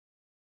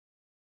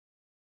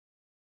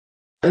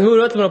Nú erum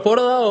við öll búin að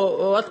borða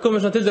og öll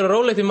komið svona til þeirra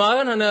rólegt í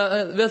magan, þannig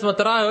að við ætlum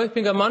að draga upp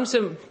hinga mann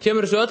sem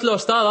kemur þessu öllu á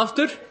stað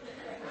aftur,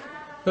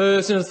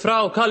 sem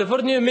frá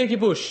Kaliforníu, Mickey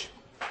Bush.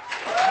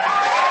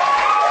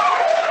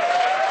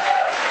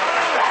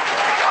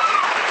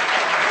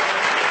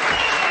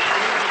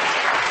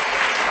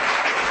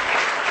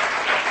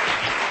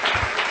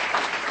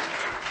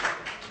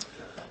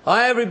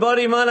 Hi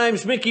everybody, my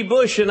name's Mickey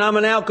Bush and I'm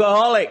an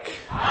alcoholic.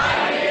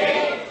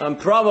 I'm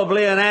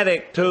probably an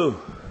addict too.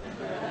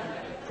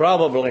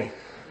 Probably.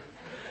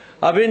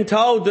 I've been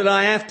told that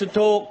I have to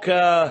talk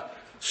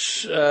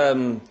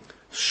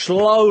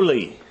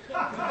slowly.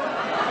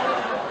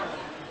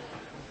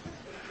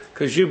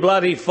 Because you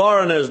bloody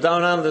foreigners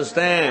don't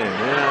understand.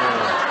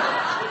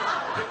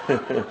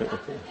 Yeah.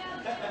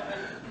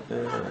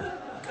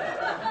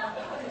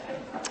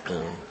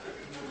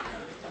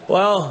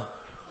 Well,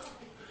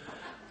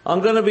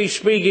 I'm going to be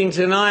speaking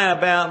tonight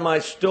about my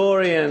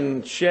story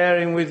and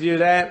sharing with you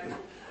that.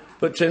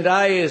 But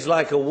today is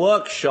like a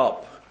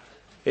workshop.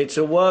 It's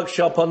a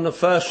workshop on the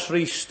first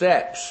 3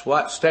 steps.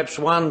 Steps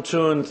 1,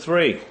 2 and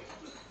 3.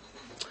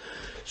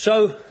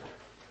 So,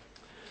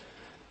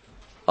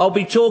 I'll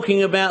be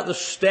talking about the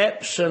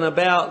steps and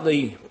about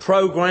the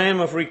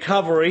program of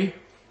recovery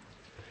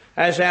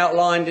as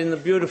outlined in the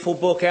beautiful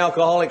book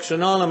Alcoholics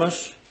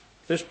Anonymous.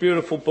 This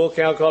beautiful book,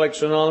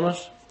 Alcoholics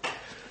Anonymous.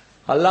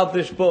 I love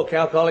this book,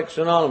 Alcoholics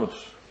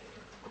Anonymous.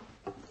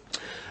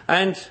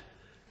 And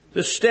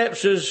the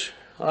steps as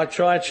I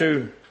try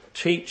to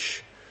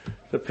teach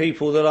the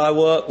people that I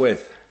work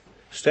with.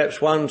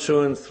 Steps 1, 2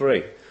 and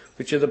 3,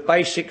 which are the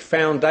basic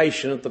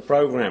foundation of the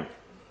program.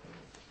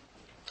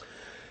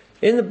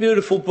 In the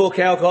beautiful book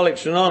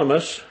Alcoholics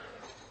Anonymous,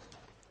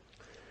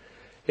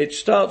 it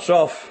starts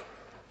off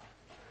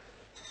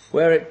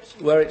where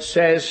it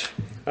says,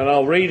 and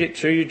I'll read it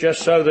to you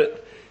just so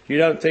that you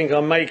don't think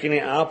I'm making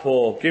it up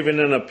or giving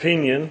an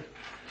opinion,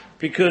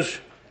 because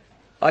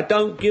I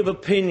don't give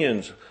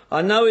opinions.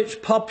 I know it's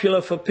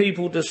popular for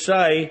people to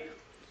say,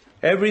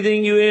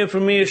 everything you hear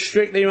from me is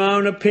strictly my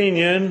own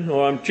opinion,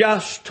 or I'm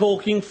just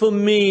talking for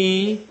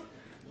me.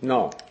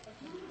 No.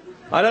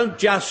 I don't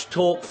just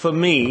talk for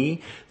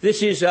me.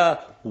 This is a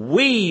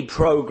we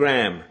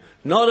program,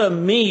 not a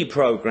me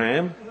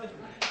program.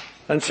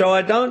 And so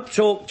I don't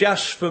talk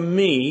just for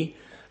me.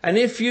 And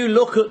if you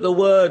look at the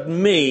word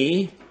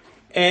me,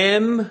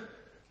 M-E.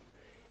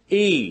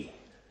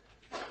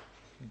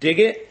 Dig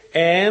it?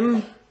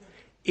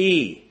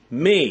 M-E.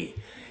 Me.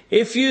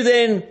 If you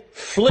then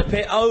flip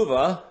it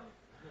over,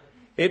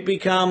 it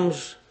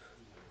becomes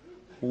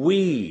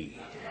we.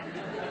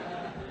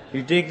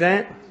 You dig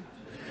that?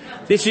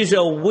 This is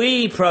a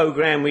we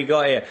program we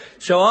got here.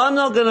 So I'm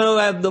not going to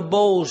have the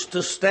balls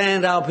to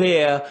stand up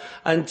here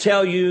and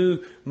tell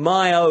you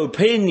my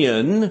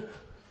opinion.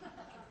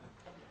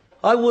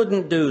 I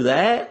wouldn't do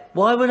that.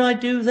 Why would I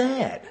do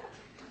that?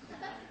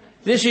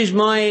 This is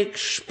my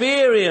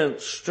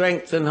experience,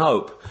 strength and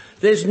hope.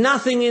 There's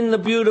nothing in the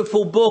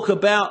beautiful book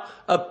about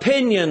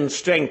opinion,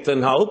 strength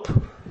and hope.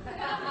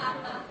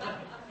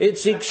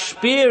 It's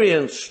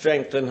experience,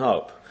 strength and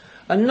hope.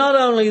 And not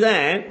only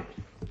that,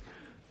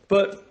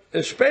 but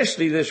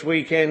especially this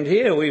weekend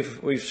here,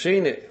 we've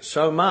seen it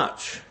so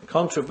much.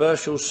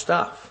 Controversial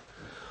stuff.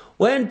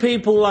 When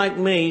people like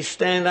me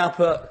stand up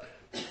at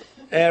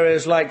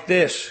areas like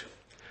this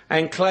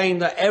and claim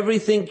that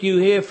everything you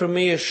hear from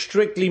me is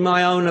strictly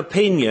my own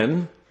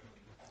opinion,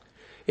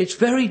 it's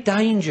very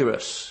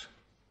dangerous.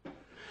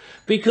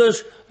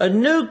 Because a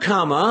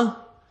newcomer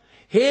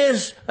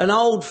hears an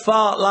old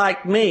fart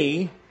like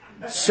me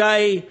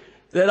say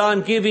that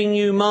I'm giving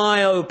you my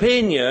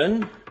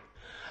opinion,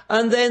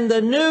 and then the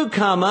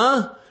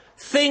newcomer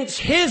thinks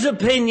his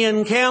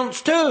opinion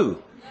counts too.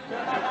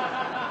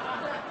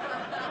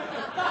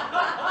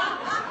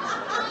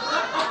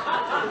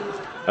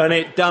 And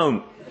it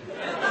don't.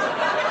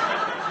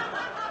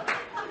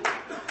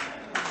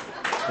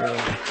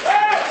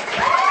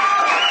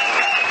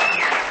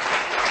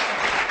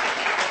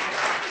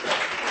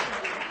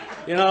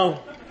 You know,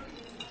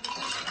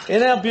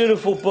 in our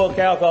beautiful book,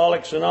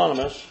 Alcoholics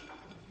Anonymous,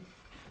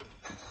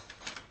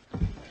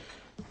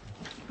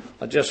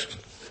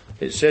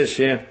 it says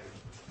here,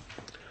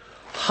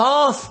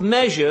 half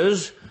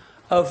measures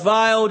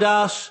availed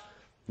us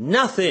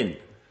nothing.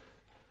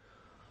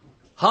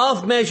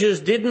 Half measures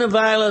didn't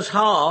avail us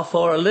half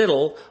or a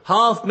little.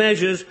 Half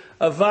measures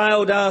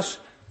availed us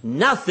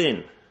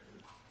nothing.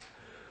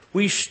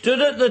 We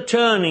stood at the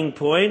turning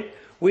point.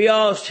 We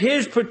asked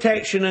his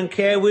protection and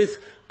care with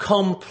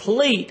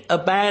complete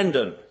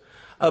abandon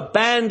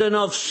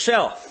of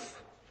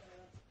self.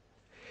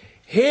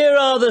 Here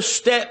are the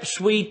steps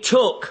we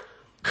took,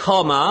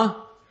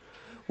 comma,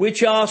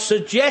 which are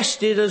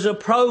suggested as a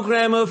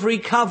program of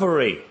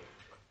recovery.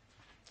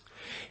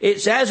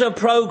 It's as a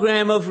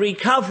program of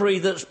recovery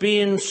that's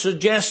being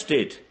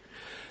suggested.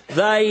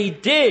 They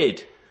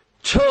did,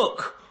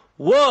 took,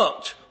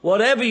 worked,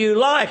 whatever you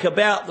like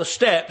about the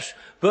steps,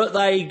 but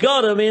they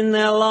got them in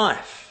their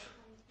life.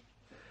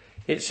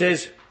 It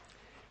says,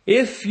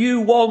 if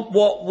you want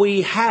what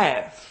we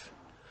have,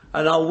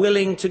 and are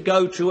willing to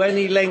go to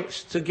any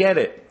lengths to get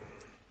it.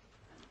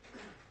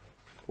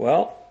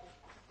 Well,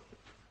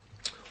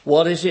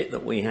 what is it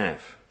that we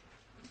have?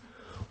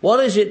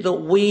 What is it that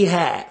we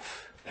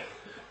have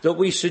that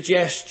we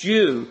suggest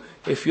you,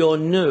 if you're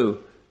new,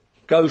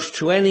 goes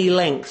to any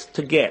length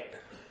to get?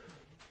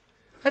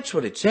 That's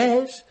what it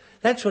says.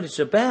 That's what it's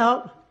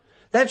about.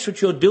 That's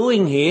what you're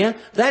doing here.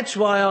 That's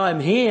why I'm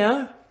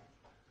here.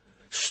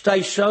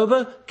 Stay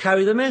sober,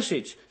 carry the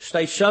message.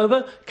 Stay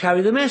sober,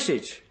 carry the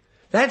message.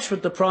 That's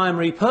what the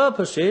primary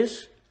purpose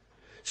is.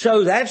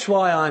 So that's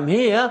why I'm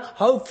here.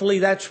 Hopefully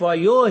that's why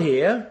you're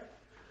here.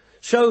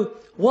 So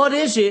what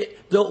is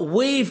it that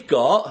we've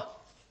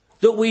got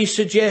that we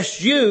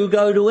suggest you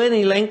go to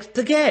any length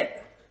to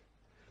get?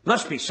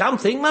 Must be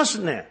something,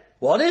 mustn't there?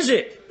 What is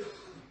it?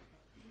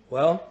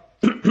 Well,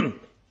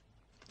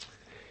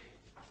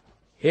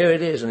 here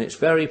it is, and it's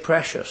very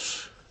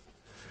precious.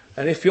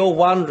 And if you're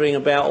wondering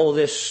about all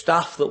this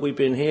stuff that we've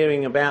been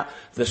hearing about,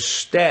 the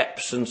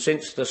steps, and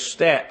since the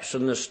steps,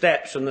 and the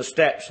steps, and the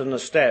steps, and the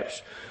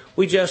steps,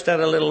 we just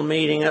had a little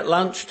meeting at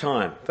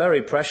lunchtime,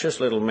 very precious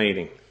little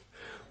meeting,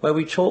 where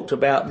we talked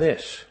about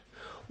this.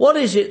 What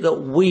is it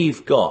that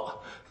we've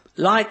got?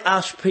 Like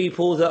us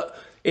people, that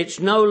it's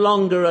no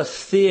longer a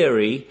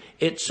theory,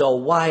 it's a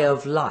way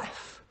of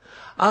life.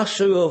 Us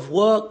who have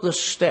worked the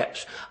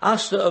steps,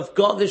 us that have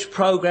got this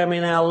program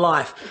in our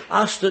life,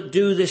 us that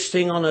do this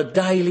thing on a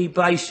daily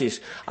basis,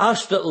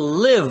 us that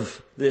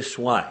live this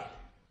way.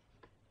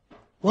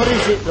 What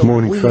is it that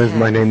Morning, we friends. have?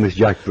 My name is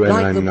Jack Brennan.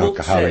 Like I'm an the book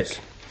alcoholic. says,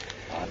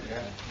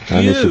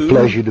 And it's a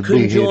pleasure to be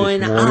here join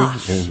this morning.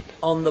 us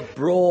on the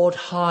broad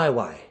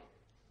highway.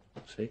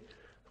 See?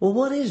 Well,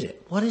 what is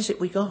it? What is it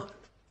we got?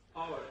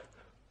 Power.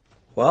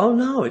 Well,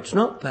 no, it's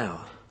not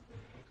power.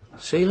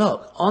 See,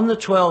 look, on the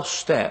 12th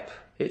step,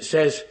 it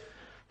says,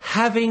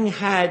 having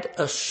had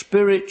a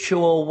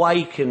spiritual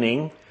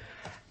awakening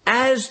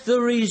as the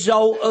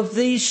result of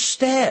these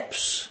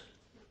steps.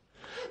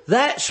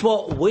 That's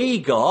what we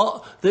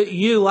got that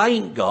you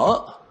ain't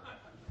got.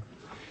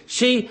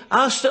 See,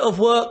 us that have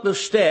worked the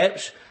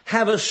steps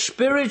have a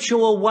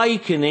spiritual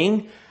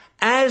awakening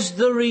as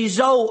the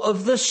result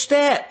of the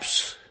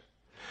steps.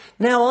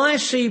 Now, I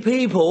see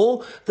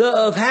people that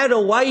have had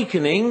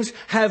awakenings,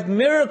 have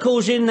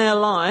miracles in their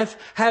life,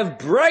 have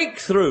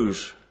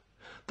breakthroughs,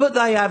 but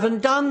they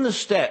haven't done the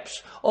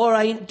steps or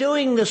ain't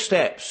doing the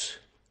steps.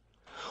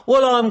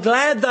 Well, I'm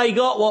glad they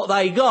got what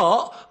they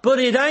got, but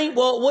it ain't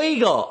what we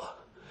got.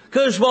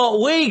 Because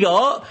what we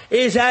got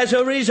is as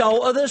a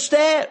result of the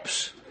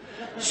steps.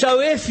 So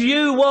if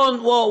you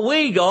want what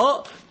we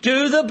got,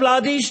 do the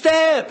bloody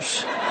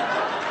steps.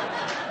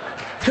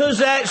 Because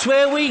that's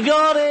where we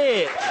got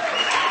it.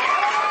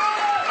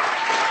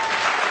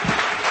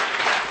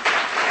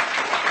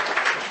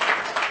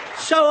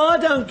 So I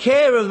don't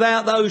care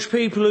about those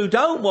people who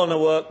don't want to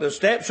work the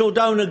steps or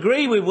don't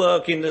agree with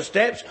working the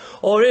steps,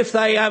 or if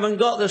they haven't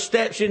got the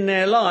steps in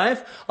their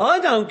life. I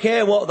don't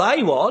care what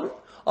they want.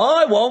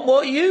 I want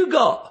what you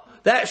got.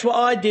 That's what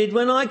I did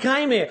when I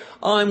came here.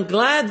 I'm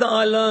glad that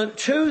I learnt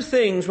two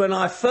things when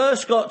I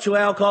first got to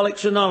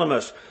Alcoholics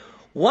Anonymous.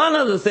 One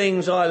of the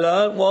things I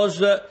learnt was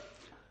that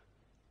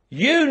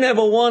you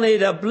never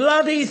wanted a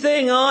bloody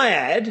thing I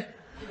had,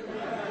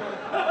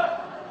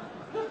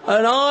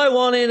 and I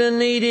wanted and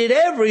needed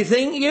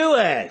everything you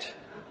had.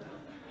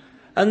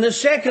 And the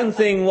second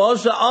thing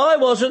was that I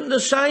wasn't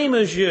the same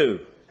as you.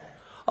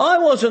 I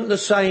wasn't the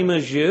same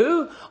as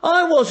you.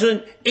 I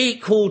wasn't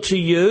equal to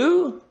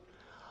you.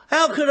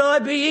 How could I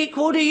be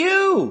equal to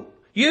you?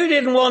 You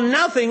didn't want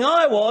nothing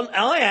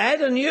I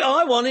had, and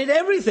I wanted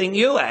everything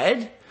you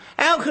had.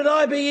 How could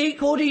I be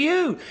equal to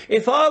you?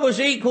 If I was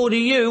equal to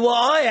you, what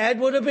I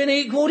had would have been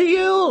equal to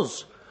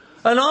yours.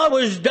 And I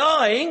was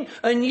dying,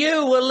 and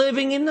you were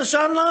living in the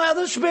sunlight of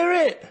the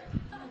Spirit.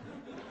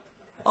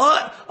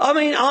 I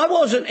mean, I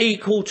wasn't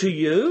equal to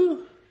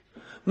you.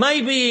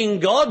 Maybe in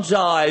God's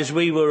eyes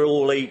we were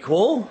all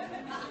equal.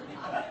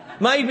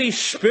 Maybe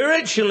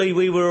spiritually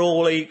we were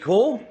all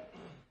equal.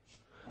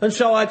 And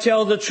so I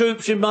tell the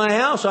troops in my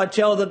house, I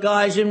tell the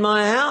guys in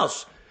my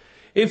house,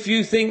 if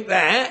you think,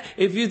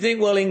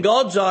 well, in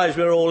God's eyes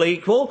we're all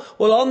equal,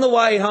 well, on the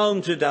way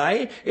home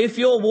today, if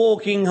you're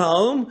walking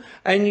home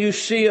and you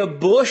see a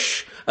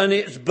bush and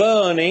it's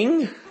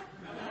burning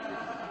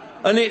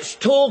and it's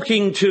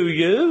talking to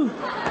you,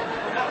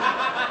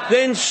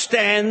 then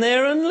stand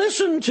there and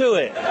listen to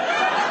it.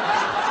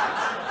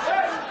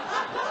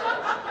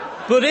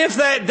 But if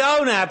that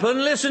don't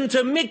happen, listen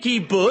to Mickey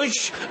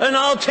Bush and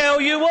I'll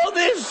tell you what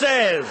this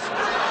says.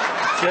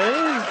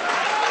 See?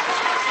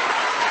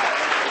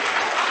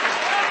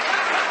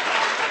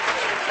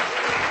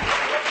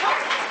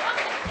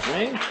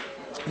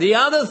 The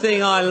other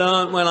thing I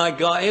learnt when I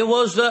got here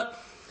was that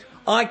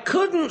I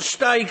couldn't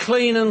stay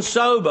clean and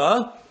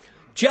sober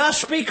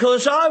just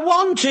because I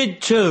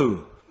wanted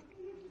to.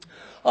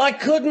 I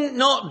couldn't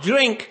not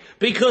drink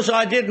because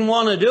I didn't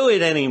want to do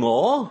it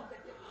anymore.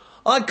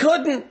 I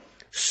couldn't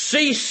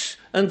cease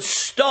and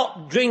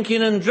stop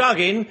drinking and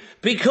drugging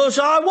because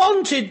I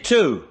wanted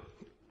to.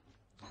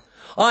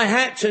 I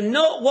had to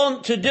not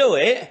want to do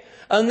it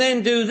and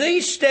then do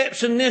these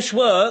steps and this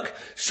work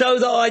so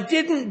that I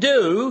didn't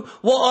do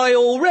what I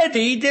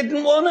already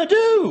didn't want to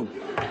do.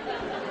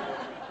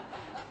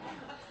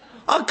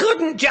 I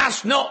couldn't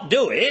just not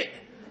do it.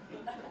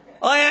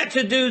 I had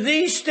to do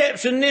these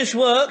steps and this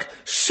work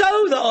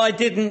so that I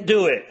didn't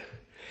do it.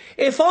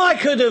 If I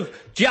could have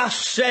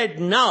just said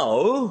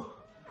no,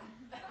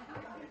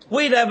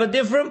 we'd have a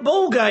different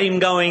ball game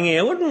going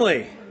here, wouldn't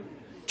we?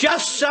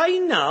 Just say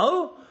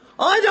no.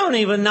 I don't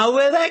even know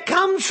where that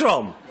comes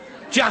from.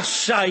 Just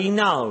say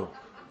no.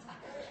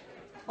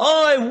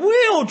 I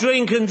will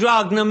drink and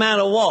drug no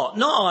matter what.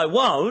 No, I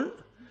won't.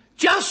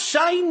 Just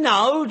say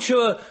no to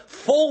a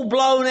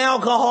full-blown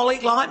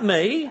alcoholic like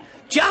me.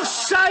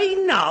 Just say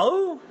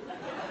no.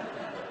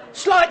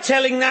 It's like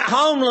telling that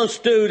homeless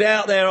dude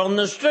out there on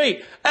the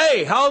street,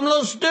 hey,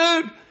 homeless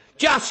dude,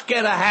 just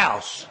get a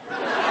house.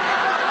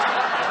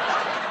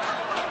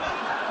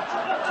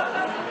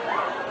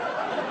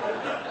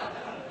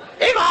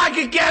 If I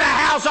could get a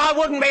house, I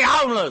wouldn't be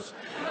homeless.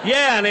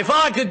 Yeah, and if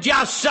I could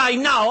just say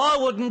no, I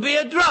wouldn't be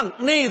a drunk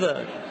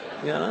neither.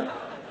 You know?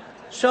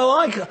 So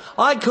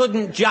I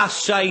couldn't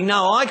just say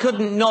no. I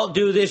couldn't not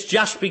do this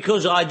just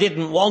because I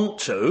didn't want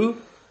to.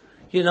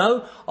 You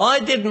know, I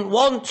didn't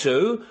want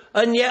to,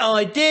 and yet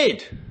I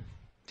did.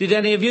 Did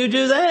any of you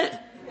do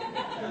that?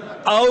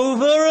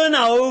 Over and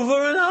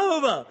over and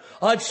over.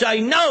 I'd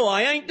say, no,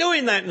 I ain't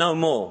doing that no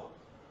more.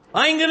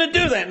 I ain't going to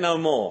do that no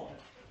more.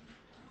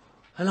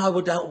 And I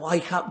would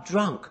wake up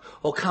drunk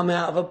or come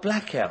out of a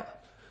blackout.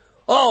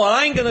 Oh,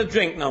 I ain't going to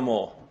drink no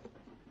more.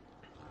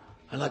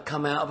 And I'd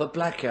come out of a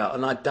blackout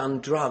and I'd done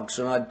drugs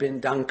and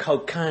I'd done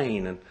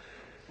cocaine. And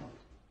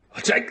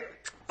I'd say,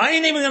 I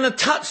ain't even going to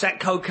touch that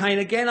cocaine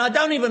again. I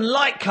don't even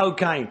like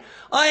cocaine.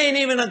 I ain't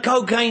even a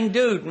cocaine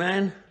dude,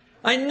 man.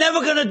 I ain't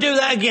never going to do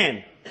that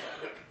again.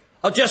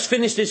 I'll just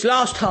finish this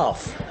last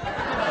half.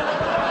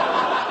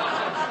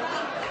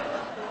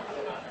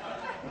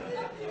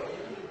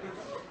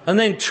 And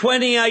then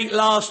 28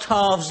 last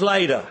halves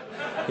later,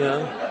 you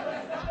know.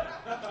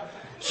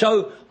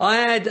 So I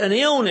had an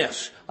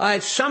illness. I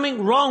had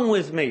something wrong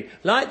with me.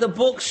 Like the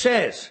book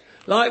says.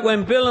 Like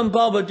when Bill and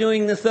Bob are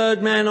doing the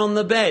third man on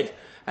the bed.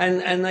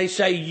 And they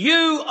say,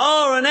 you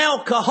are an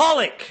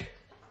alcoholic.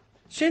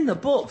 It's in the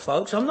book,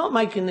 folks. I'm not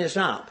making this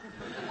up.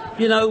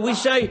 You know, we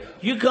say,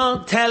 you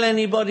can't tell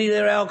anybody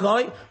they're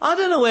alcoholic. I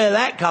don't know where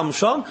that comes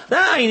from.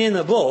 That ain't in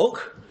the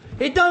book.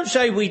 It don't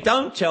say we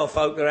don't tell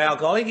folk they're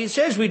alcoholic. It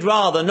says we'd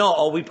rather not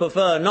or we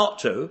prefer not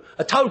to.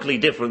 A totally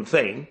different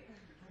thing.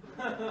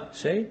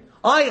 See?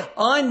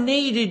 I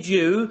needed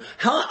you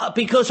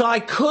because I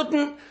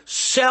couldn't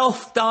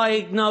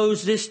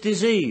self-diagnose this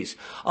disease.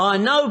 I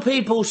know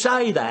people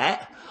say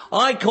that.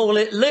 I call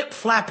it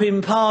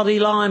lip-flapping party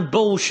line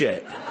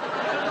bullshit.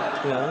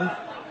 You know?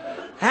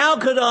 How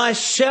could I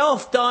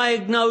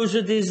self-diagnose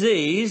a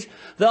disease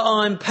that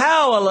I'm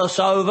powerless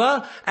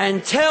over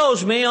and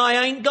tells me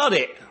I ain't got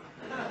it?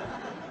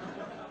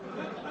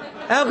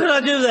 How could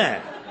I do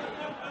that?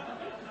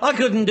 I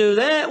couldn't do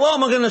that. What,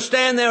 am I going to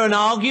stand there and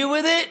argue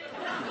with it?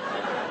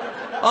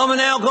 I'm an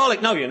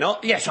alcoholic. No, you're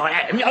not. Yes, I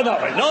am. No, you're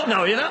not.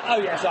 No, you're not.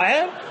 Oh, yes, I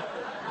am.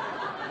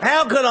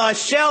 How could I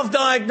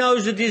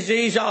self-diagnose a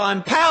disease that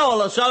I'm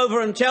powerless over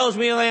and tells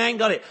me I ain't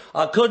got it?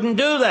 I couldn't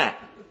do that.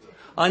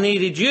 I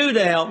needed you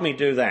to help me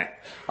do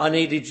that. I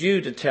needed you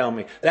to tell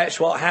me.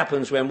 That's what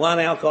happens when one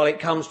alcoholic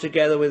comes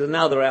together with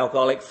another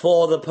alcoholic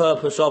for the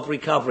purpose of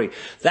recovery.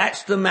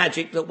 That's the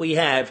magic that we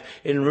have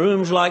in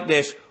rooms like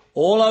this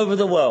all over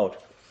the world.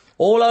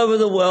 All over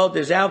the world,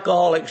 there's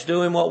alcoholics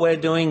doing what we're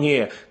doing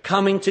here,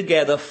 coming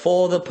together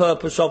for the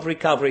purpose of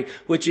recovery,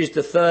 which is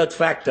the third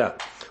factor.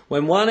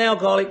 When one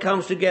alcoholic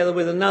comes together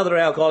with another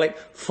alcoholic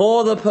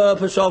for the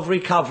purpose of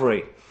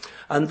recovery.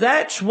 And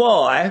that's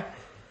why,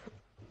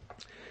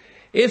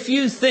 if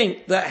you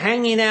think that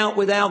hanging out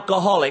with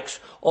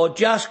alcoholics or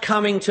just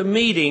coming to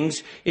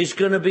meetings is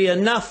going to be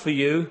enough for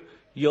you,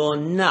 you're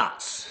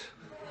nuts.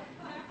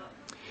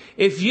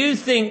 If you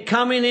think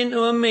coming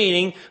into a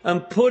meeting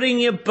and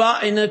putting your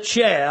butt in a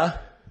chair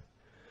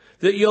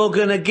that you're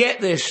going to get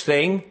this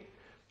thing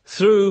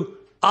through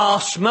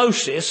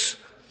osmosis,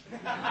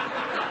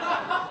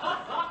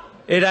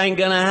 it ain't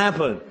going to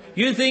happen.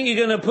 You think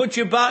you're going to put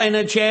your butt in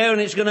a chair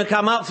and it's going to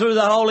come up through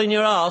the hole in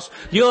your arse,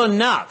 you're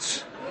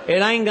nuts.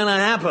 It ain't going to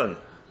happen.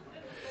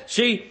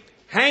 See,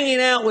 hanging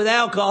out with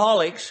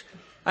alcoholics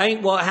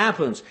ain't what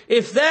happens.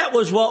 If that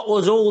was what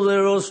was all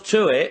there was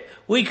to it,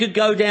 we could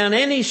go down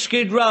any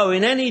skid row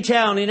in any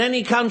town, in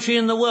any country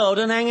in the world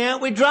and hang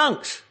out with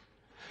drunks.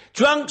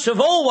 Drunks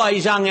have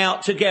always hung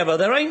out together.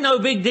 There ain't no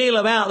big deal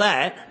about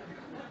that.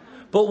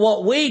 But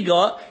what we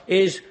got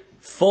is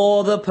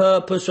for the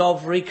purpose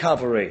of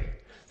recovery.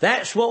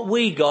 That's what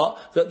we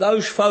got that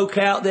those folk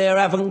out there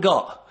haven't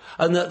got.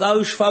 And that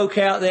those folk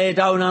out there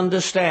don't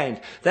understand.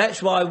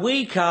 That's why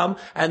we come,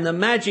 and the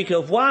magic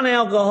of one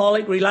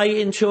alcoholic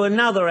relating to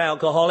another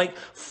alcoholic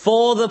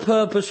for the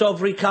purpose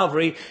of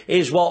recovery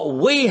is what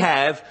we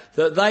have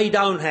that they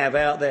don't have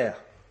out there.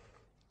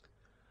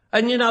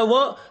 And you know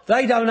what?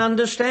 They don't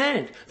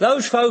understand.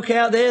 Those folk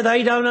out there,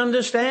 they don't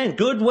understand.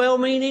 Good,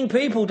 well-meaning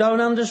people don't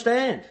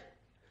understand.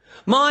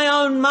 My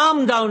own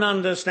mum don't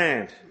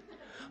understand.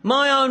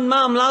 My own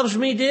mum loves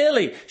me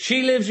dearly.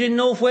 She lives in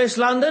northwest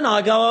London.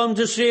 I go home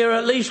to see her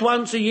at least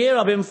once a year.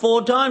 I've been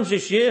 4 times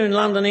this year in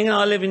London, England.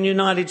 I live in the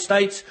United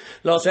States,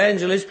 Los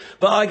Angeles.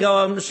 But I go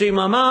home to see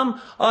my mum.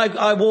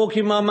 I walk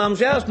in my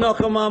mum's house, knock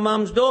on my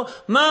mum's door.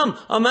 Mum,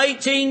 I'm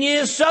 18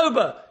 years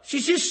sober. She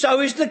says, so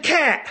is the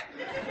cat.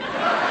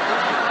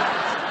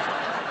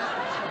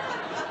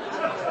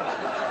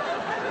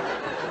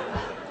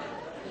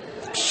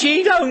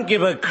 She don't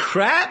give a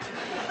crap.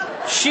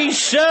 She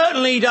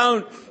certainly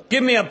don't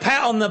give me a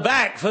pat on the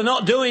back for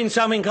not doing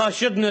something I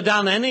shouldn't have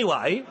done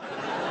anyway.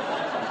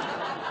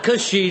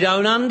 Because she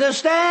don't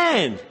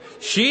understand.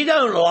 She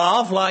don't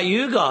laugh like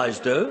you guys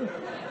do.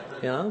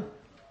 You know?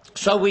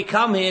 So we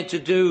come here to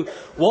do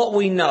what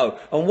we know.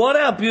 And what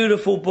our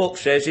beautiful book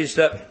says is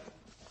that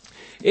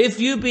if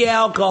you be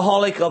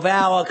alcoholic of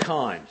our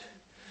kind,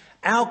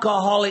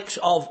 alcoholics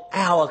of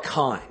our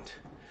kind.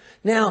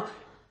 Now,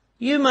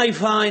 you may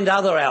find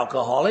other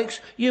alcoholics.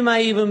 You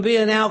may even be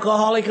an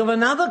alcoholic of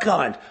another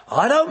kind.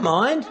 I don't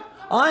mind.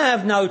 I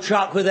have no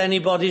truck with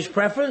anybody's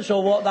preference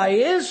or what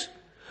they is.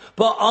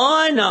 But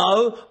I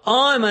know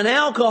I'm an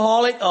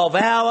alcoholic of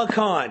our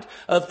kind,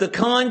 of the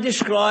kind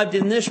described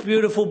in this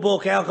beautiful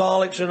book,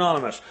 Alcoholics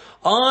Anonymous.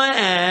 I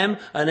am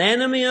an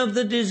enemy of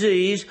the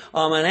disease.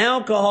 I'm an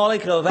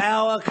alcoholic of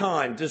our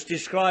kind, as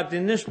described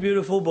in this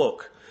beautiful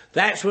book.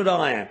 That's what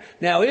I am.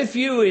 Now, if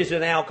you is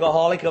an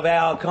alcoholic of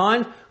our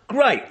kind,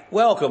 great,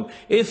 welcome.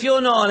 If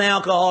you're not an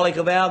alcoholic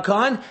of our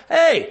kind,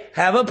 hey,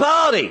 have a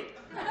party.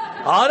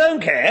 I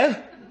don't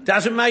care.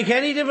 Doesn't make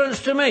any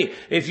difference to me.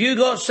 If you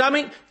got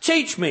something,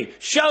 teach me,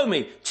 show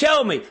me,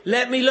 tell me,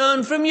 let me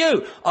learn from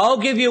you. I'll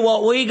give you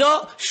what we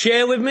got,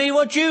 share with me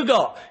what you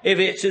got. If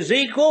it's as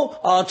equal,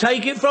 I'll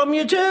take it from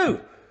you too.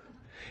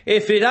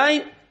 If it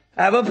ain't,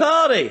 have a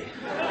party.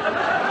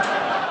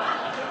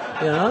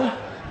 You know?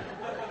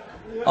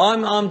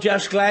 I'm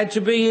just glad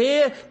to be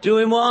here,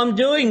 doing what I'm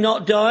doing,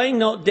 not dying,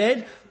 not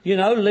dead, you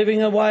know,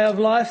 living a way of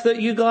life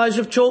that you guys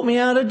have taught me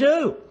how to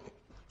do.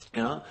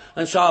 You know?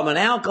 And so I'm an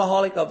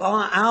alcoholic of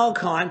our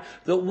kind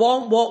that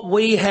want what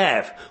we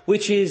have,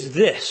 which is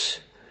this.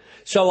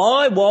 So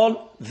I want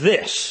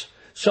this.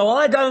 So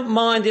I don't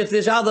mind if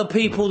there's other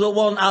people that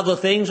want other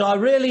things. I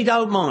really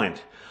don't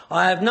mind.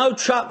 I have no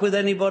truck with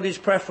anybody's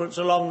preference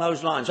along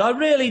those lines. I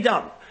really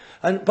don't.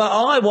 But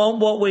I want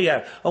what we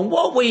have. And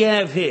what we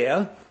have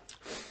here,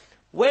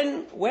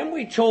 when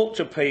we talk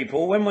to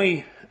people, when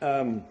we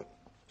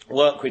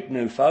work with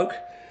new folk,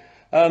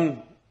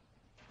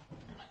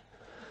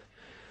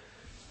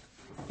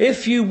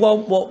 if you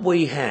want what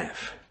we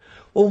have,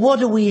 well, what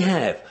do we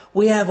have?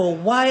 We have a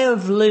way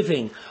of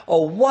living,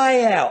 a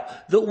way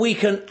out that we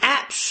can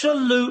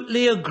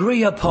absolutely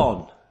agree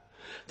upon.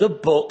 The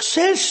book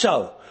says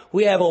so.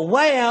 We have a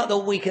way out that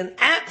we can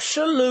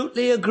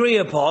absolutely agree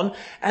upon,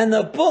 and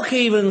the book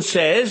even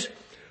says,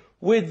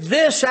 with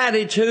this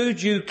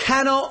attitude, you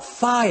cannot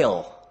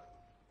fail.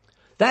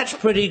 That's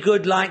pretty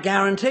good, like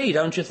guarantee,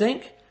 don't you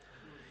think?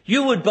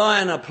 You would buy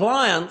an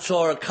appliance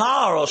or a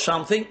car or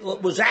something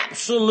that was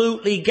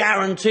absolutely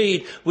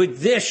guaranteed, with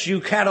this you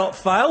cannot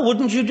fail.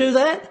 Wouldn't you do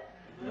that?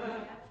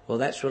 Well,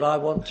 that's what I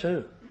want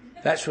too.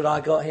 That's what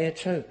I got here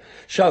too.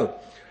 So,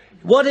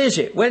 what is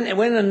it? When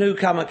a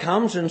newcomer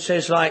comes and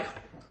says like,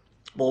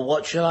 well,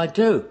 what shall I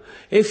do?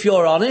 If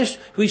you're honest,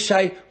 we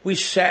say we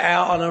set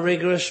out on a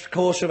rigorous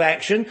course of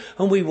action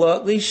and we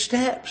work these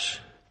steps.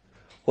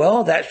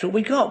 Well, that's what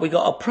we got. We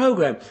got a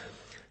program.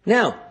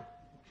 Now,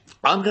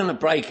 I'm going to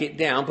break it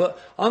down, but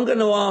I'm going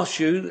to ask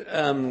you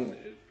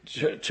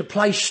to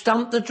play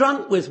Stump the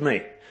Drunk with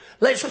me.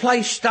 Let's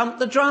play Stump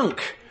the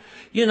Drunk.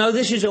 You know,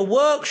 this is a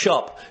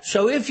workshop.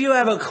 So if you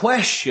have a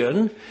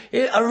question,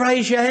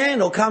 raise your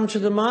hand or come to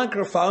the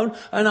microphone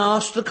and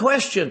ask the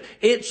question.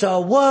 It's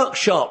a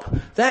workshop.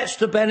 That's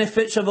the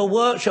benefits of a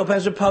workshop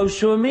as opposed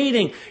to a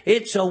meeting.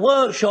 It's a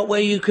workshop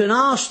where you can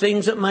ask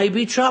things that may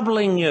be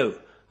troubling you.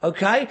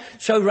 Okay?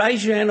 So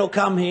raise your hand or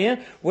come here.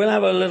 We'll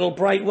have a little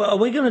break. Well, are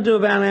we going to do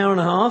about an hour and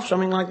a half,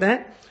 something like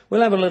that?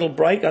 We'll have a little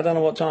break. I don't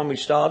know what time we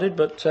started,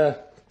 but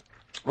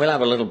we'll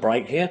have a little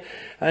break here.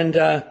 And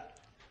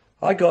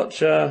I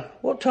got,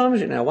 what time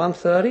is it now?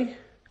 1:30?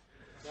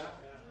 Yeah.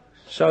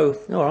 So,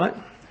 all right.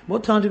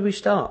 What time did we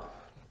start?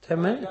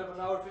 10 minutes? 1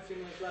 hour, 15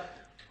 minutes left.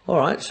 All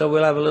right, so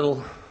we'll have a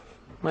little,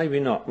 maybe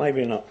not.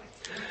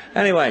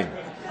 Anyway,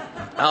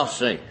 I'll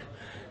see.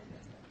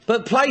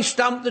 But play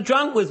Stump the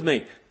Drunk with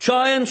me.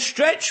 Try and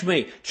stretch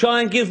me.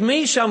 Try and give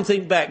me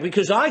something back,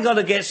 because I got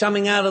to get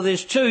something out of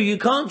this too. You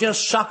can't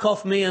just suck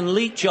off me and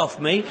leech off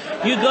me.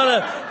 You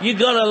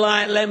gotta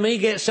like let me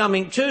get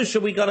something too.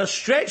 So we got to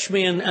stretch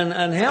me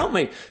and help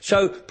me.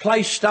 So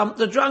play Stump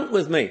the Drunk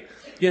with me.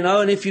 You know,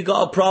 and if you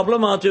got a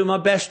problem, I'll do my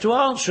best to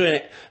answer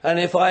it. And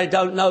if I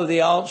don't know the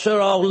answer,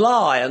 I'll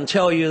lie and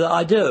tell you that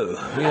I do.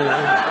 You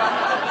know.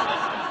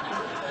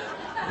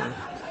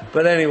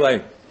 But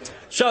anyway.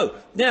 So,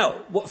 now,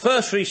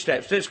 first 3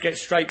 steps, let's get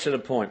straight to the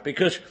point,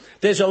 because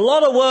there's a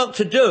lot of work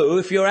to do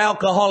if you're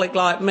alcoholic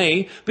like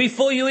me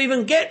before you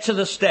even get to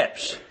the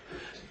steps.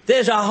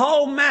 There's a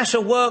whole mass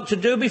of work to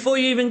do before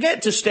you even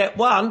get to step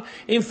 1.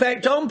 In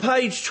fact, on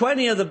page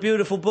 20 of the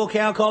beautiful book,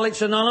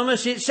 Alcoholics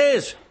Anonymous, it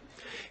says,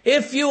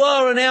 if you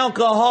are an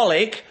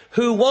alcoholic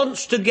who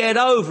wants to get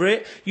over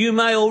it, you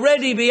may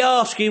already be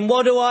asking,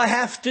 what do I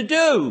have to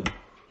do?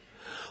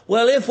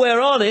 Well, if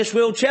we're honest,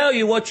 we'll tell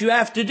you what you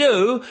have to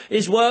do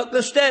is work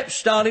the steps,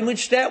 starting with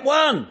step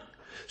 1.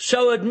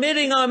 So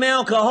admitting I'm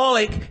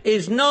alcoholic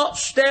is not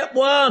step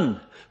 1.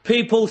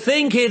 People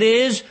think it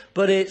is,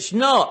 but it's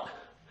not.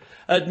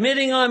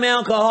 Admitting I'm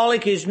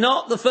alcoholic is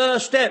not the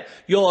first step.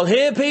 You'll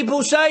hear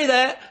people say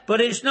that, but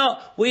it's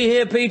not. We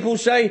hear people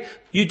say,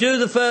 you do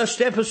the first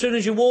step as soon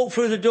as you walk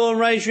through the door and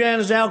raise your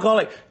hand as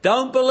alcoholic.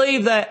 Don't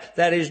believe that.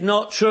 That is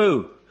not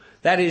true.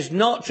 That is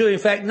not true. In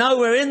fact,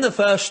 nowhere in the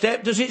first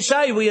step does it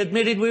say we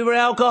admitted we were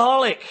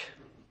alcoholic.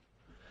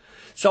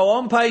 So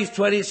on page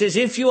 20 it says,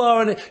 if you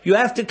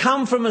have to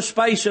come from a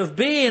space of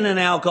being an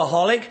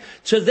alcoholic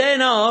to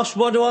then ask,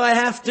 what do I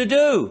have to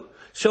do?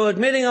 So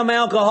admitting I'm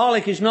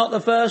alcoholic is not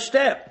the first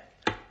step.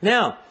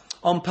 Now,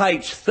 on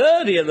page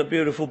 30 of the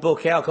beautiful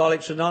book,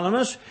 Alcoholics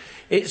Anonymous,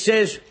 it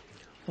says,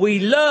 we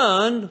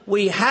learned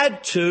we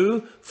had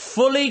to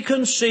fully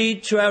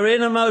concede to our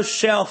innermost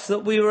self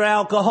that we were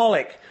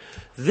alcoholic.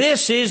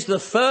 This is the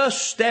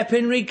first step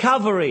in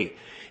recovery.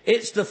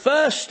 It's the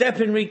first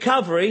step in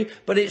recovery,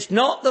 but it's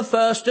not the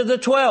first of the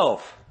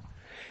 12.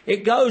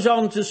 It goes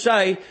on to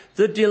say,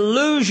 the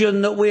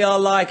delusion that we are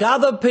like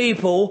other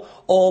people,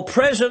 or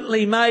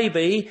presently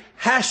maybe,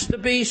 has to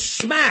be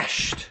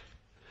smashed.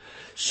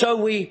 So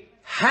we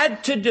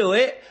had to do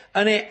it,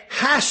 and it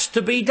has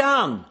to be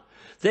done.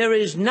 There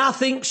is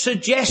nothing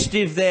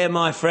suggestive there,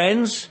 my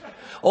friends.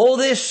 All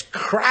this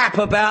crap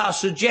about a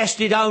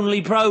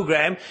suggested-only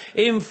program,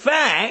 in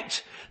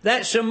fact,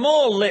 that's some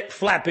more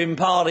lip-flapping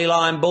party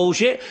line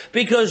bullshit,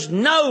 because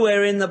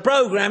nowhere in the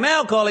program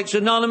Alcoholics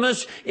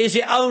Anonymous is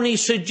it only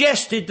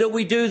suggested that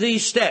we do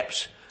these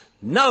steps.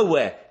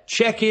 Nowhere.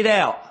 Check it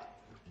out.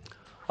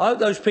 I hope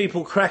those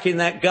people cracking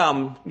that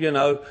gum,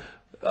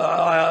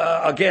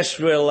 I guess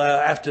we'll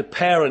have to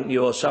parent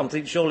you or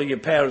something. Surely your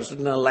parents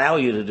didn't allow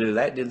you to do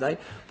that, did they?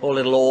 Poor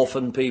little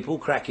orphan people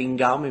cracking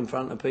gum in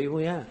front of people,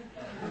 yeah.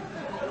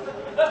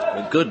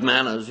 With good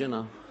manners,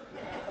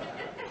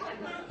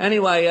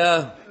 Anyway,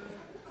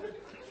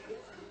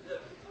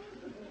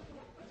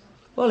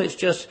 well, it's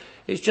just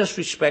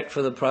respect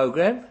for the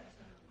program.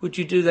 Would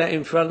you do that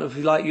in front of,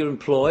 like, your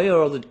employer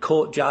or the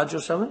court judge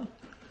or something?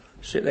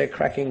 Sit there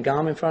cracking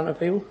gum in front of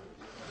people?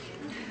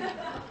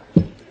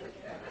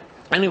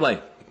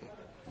 Anyway,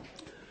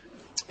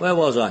 where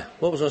was I?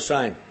 What was I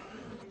saying?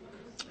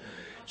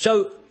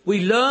 So,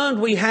 we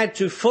learned we had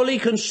to fully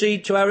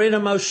concede to our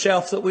innermost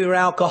self that we were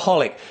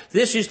alcoholic.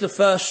 This is the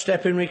first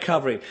step in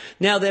recovery.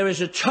 Now, there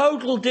is a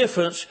total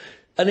difference,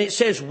 and it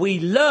says we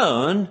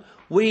learned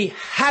we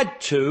had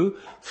to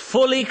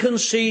fully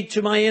concede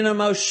to my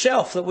innermost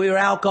self that we were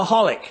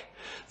alcoholic.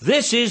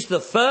 This is the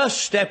first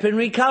step in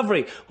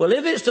recovery. Well,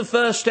 if it's the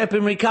first step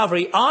in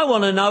recovery, I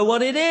want to know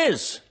what it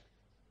is.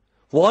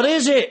 What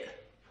is it?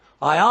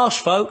 I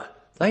ask folk,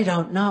 they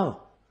don't know.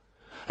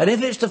 And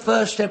if it's the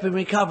first step in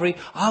recovery,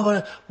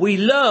 we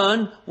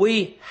learn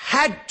we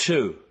had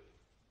to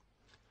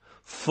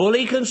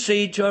fully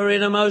concede to our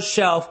innermost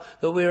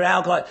self that we were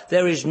alcoholic.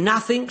 There is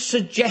nothing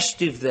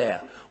suggestive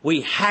there.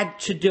 We had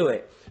to do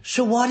it.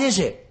 So what is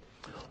it?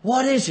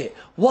 What is it?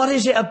 What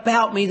is it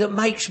about me that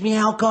makes me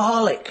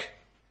alcoholic?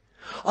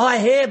 I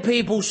hear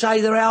people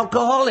say they're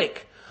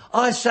alcoholic.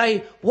 I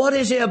say, what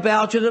is it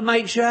about you that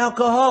makes you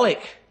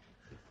alcoholic?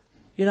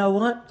 You know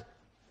what?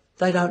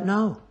 They don't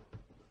know.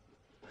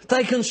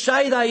 They can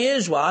say they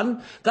is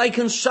one. They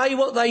can say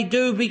what they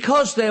do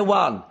because they're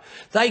one.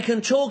 They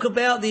can talk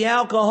about the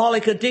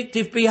alcoholic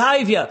addictive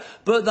behaviour,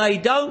 but they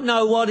don't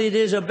know what it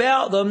is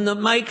about them that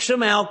makes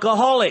them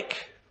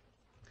alcoholic.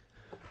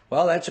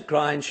 Well, that's a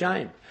crying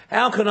shame.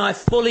 How can I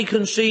fully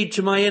concede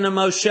to my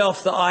innermost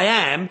self that I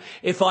am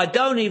if I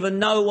don't even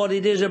know what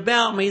it is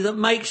about me that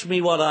makes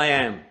me what I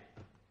am?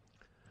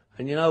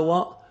 And you know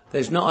what?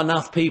 There's not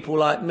enough people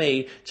like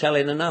me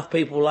telling enough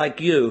people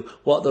like you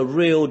what the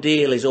real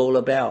deal is all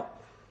about.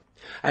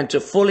 And to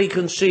fully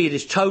concede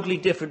is totally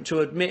different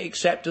to admit,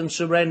 accept and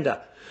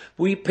surrender.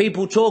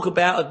 People talk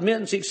about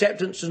admittance,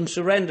 acceptance and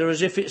surrender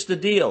as if it's the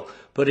deal.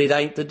 But it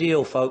ain't the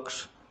deal,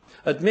 folks.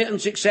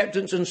 Admittance,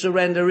 acceptance and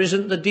surrender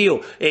isn't the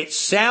deal. It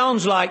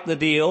sounds like the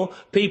deal.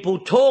 People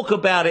talk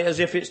about it as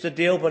if it's the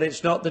deal, but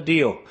it's not the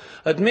deal.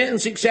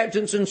 Admittance,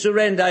 acceptance and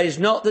surrender is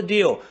not the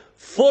deal.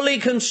 Fully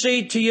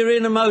concede to your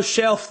innermost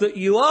self that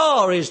you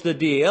are is the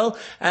deal,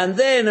 and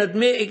then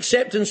admit,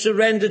 accept and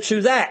surrender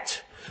to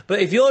that.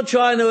 But if you're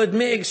trying to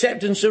admit,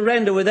 accept and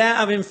surrender without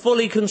having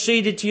fully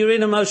conceded to your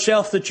innermost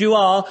self that you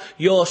are,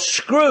 you're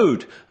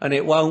screwed, and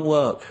it won't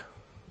work.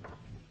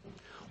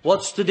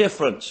 What's the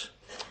difference?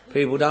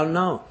 People don't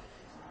know.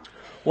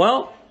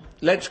 Well,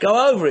 let's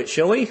go over it,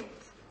 shall we?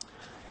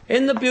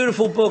 In the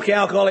beautiful book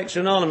Alcoholics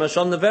Anonymous,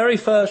 on the very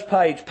first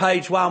page,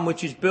 page 1,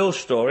 which is Bill's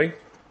story,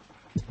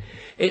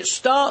 it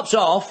starts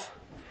off,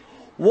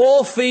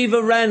 war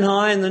fever ran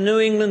high in the New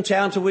England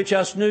town to which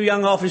us new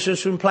young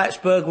officers from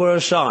Plattsburgh were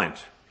assigned.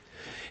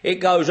 It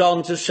goes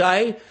on to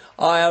say,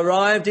 I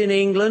arrived in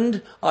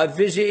England, I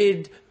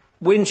visited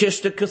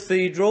Winchester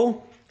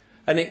Cathedral,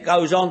 and it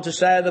goes on to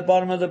say at the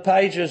bottom of the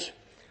page, as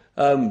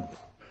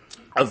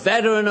a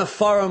veteran of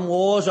foreign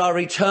wars, I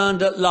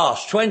returned at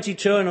last.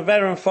 22 and a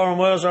veteran of foreign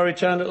wars, I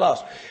returned at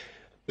last.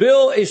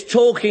 Bill is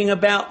talking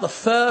about the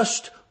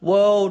First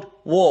World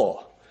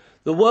War.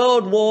 The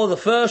World War, the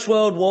First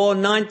World War,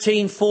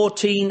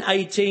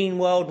 1914-18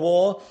 World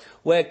War,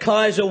 where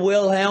Kaiser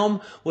Wilhelm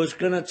was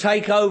going to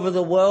take over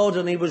the world,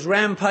 and he was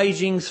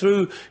rampaging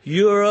through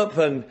Europe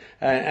and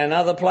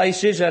other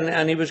places,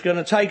 and he was going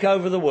to take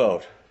over the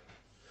world.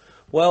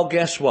 Well,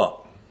 guess what?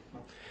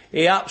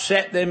 He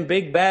upset them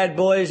big bad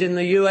boys in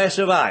the US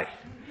of A.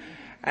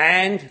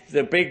 And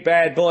the big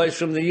bad boys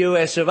from the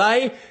US of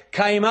A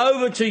came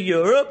over to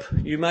Europe.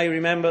 You may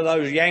remember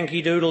those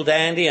Yankee Doodle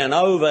Dandy and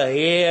over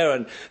here.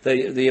 And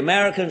the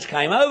Americans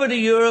came over to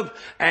Europe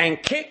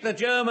and kicked the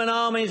German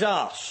army's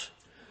ass.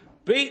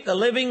 Beat the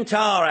living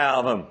tar out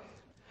of them.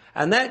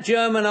 And that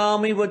German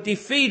army were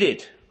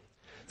defeated.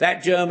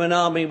 That German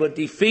army were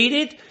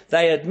defeated.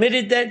 They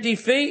admitted that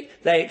defeat,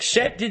 they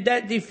accepted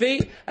that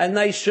defeat, and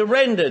they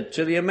surrendered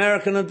to the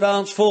American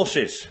advance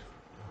forces.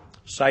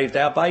 Saved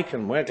our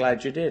bacon. We're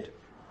glad you did.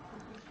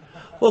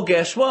 Well,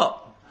 guess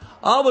what?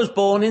 I was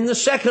born in the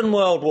Second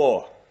World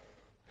War,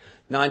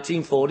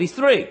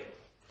 1943.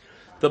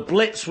 The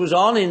Blitz was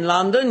on in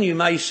London. You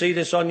may see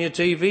this on your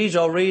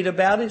TVs or read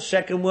about it,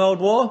 Second World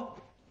War.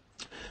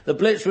 The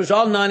Blitz was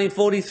on,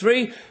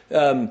 1943.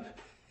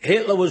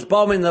 Hitler was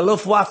bombing, the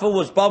Luftwaffe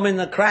was bombing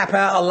the crap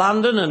out of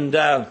London, and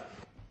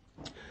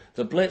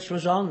the Blitz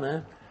was on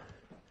there.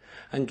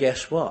 And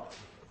guess what?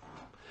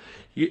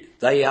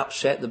 They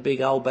upset the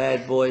big old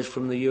bad boys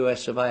from the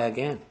US of A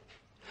again.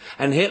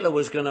 And Hitler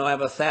was going to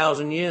have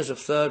 1,000 years of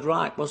Third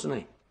Reich, wasn't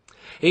he?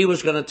 He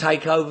was going to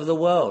take over the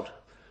world.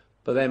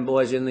 But them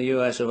boys in the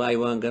US of A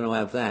weren't going to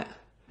have that.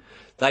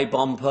 They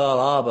bombed Pearl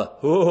Harbor.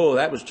 Oh,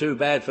 that was too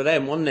bad for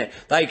them, wasn't it?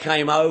 They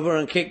came over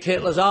and kicked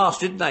Hitler's ass,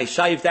 didn't they?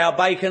 Saved our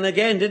bacon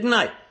again, didn't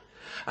they?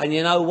 And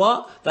you know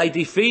what? They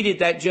defeated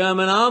that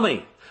German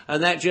army.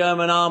 And that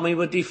German army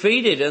were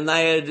defeated. And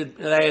they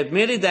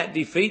admitted that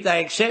defeat, they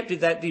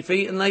accepted that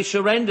defeat, and they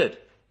surrendered.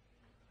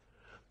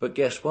 But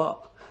guess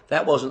what?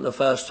 That wasn't the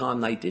first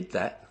time they did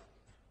that.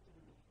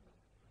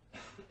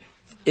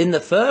 In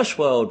the First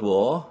World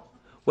War,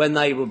 when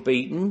they were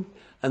beaten,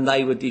 and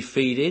they were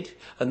defeated,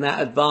 and that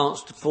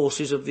advanced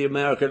forces of the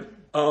American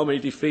army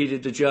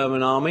defeated the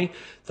German army,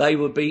 they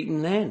were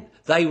beaten then.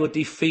 They were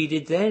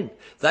defeated then.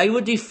 They were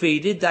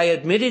defeated, they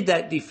admitted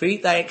that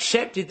defeat, they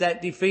accepted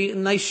that defeat,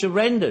 and they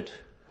surrendered.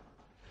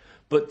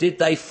 But did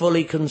they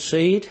fully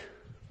concede?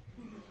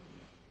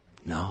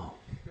 No.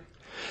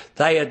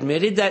 They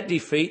admitted that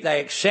defeat, they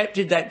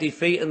accepted that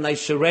defeat, and they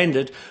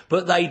surrendered,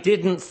 but they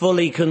didn't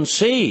fully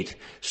concede.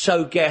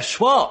 So guess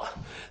what?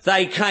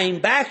 They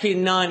came back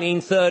in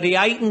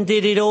 1938 and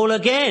did it all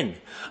again.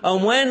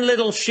 And when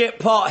little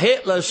shitpot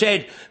Hitler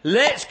said,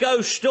 let's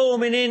go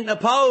storming into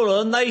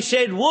Poland, they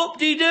said,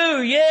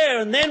 whoop-de-doo,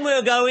 yeah, and then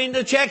we'll go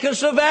into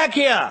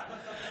Czechoslovakia.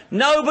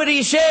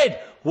 Nobody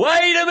said,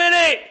 wait a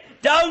minute,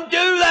 don't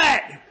do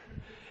that.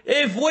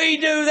 If we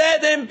do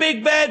that, then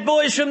big bad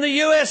boys from the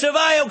US of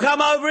A will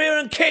come over here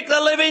and kick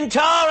the living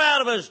tar out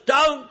of us.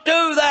 Don't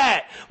do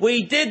that.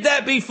 We did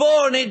that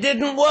before and it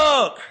didn't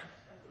work.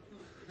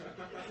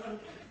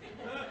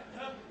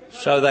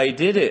 So they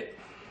did it.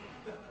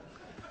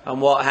 And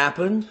what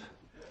happened?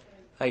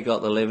 They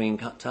got the living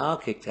tar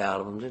kicked out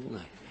of them, didn't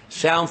they?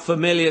 Sound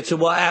familiar to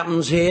what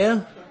happens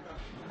here?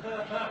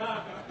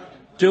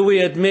 Do we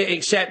admit,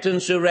 accept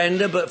and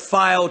surrender but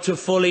fail to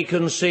fully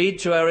concede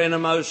to our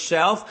innermost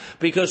self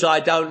because I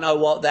don't know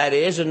what that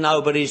is and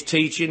nobody's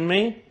teaching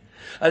me?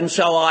 And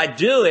so I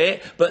do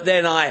it, but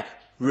then I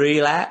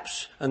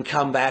relapse and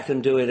come back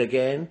and do it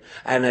again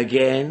and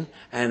again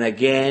and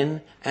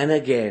again and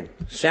again.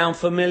 Sound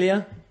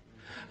familiar?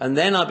 And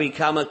then I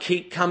become a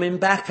keep coming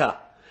backer.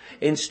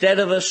 Instead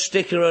of a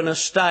sticker and a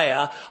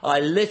stayer, I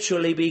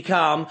literally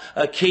become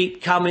a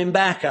keep coming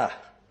backer.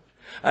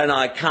 And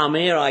I come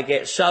here, I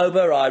get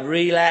sober, I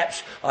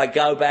relapse, I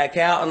go back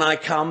out and I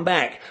come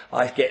back.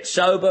 I get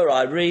sober,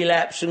 I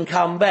relapse and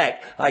come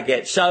back. I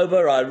get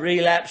sober, I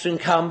relapse and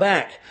come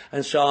back.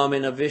 And so I'm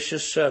in a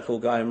vicious circle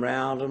going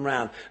round and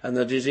round. And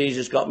the disease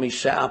has got me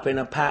set up in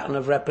a pattern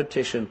of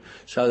repetition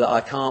so that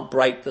I can't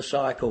break the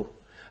cycle.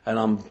 And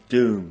I'm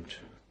doomed.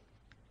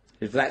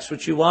 If that's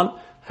what you want,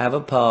 have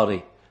a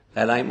party.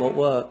 That ain't what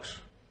works.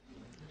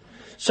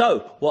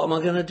 So, what am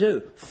I going to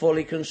do?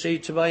 Fully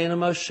concede to my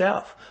innermost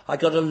self. I've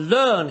got to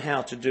learn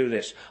how to do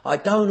this. I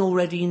don't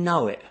already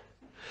know it.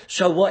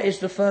 So what is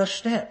the first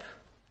step?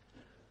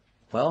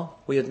 Well,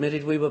 we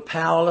admitted we were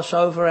powerless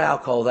over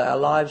alcohol, that our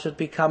lives had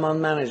become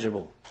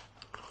unmanageable.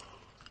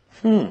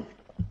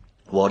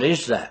 What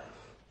is that?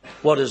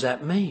 What does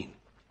that mean?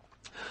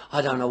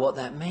 I don't know what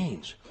that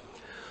means.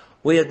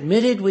 We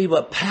admitted we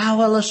were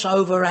powerless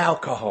over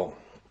alcohol.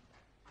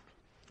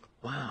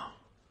 Wow.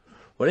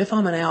 Well, if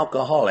I'm an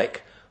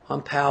alcoholic,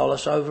 I'm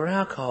powerless over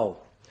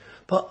alcohol.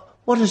 But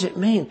what does it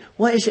mean?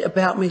 What is it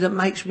about me that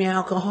makes me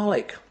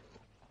alcoholic?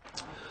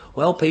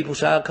 Well, people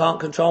say I can't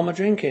control my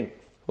drinking.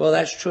 Well,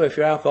 that's true. If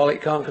you're alcoholic,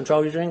 you can't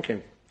control your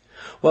drinking.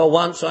 Well,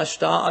 once I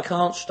start, I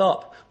can't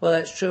stop. Well,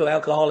 that's true.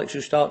 Alcoholics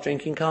who start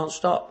drinking can't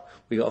stop.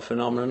 We've got a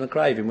phenomenon of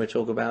craving. We'll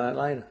talk about that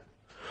later.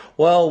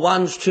 Well,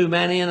 one's too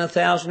many and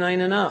 1,000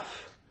 ain't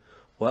enough.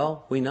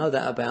 Well, we know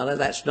that about it.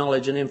 That's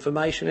knowledge and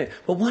information.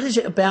 But what is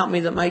it about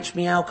me that makes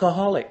me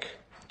alcoholic?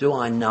 Do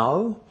I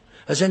know?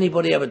 Has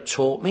anybody ever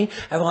taught me?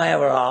 Have I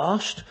ever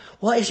asked?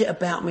 What is it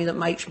about me that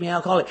makes me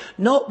alcoholic?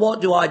 Not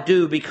what do I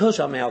do because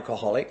I'm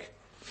alcoholic.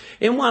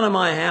 In one of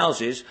my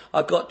houses,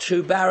 I've got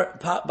two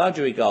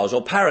budgerigars,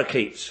 or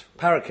parakeets.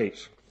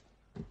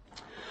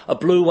 A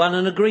blue one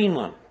and a green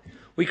one.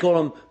 We call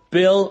them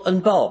Bill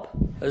and Bob,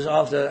 as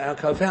after our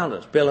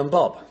co-founders, Bill and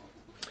Bob.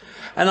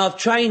 And I've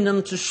trained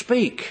them to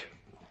speak.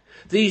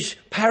 These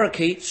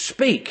parakeets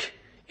speak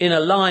in a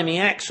limey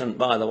accent,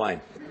 by the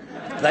way.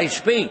 They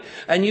speak.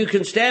 And you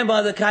can stand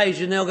by the cage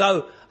and they'll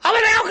go, I'm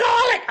an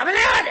alcoholic, I'm an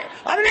addict,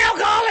 I'm an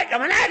alcoholic,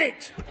 I'm an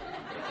addict.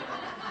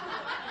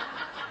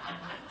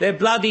 They're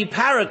bloody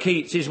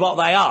parakeets is what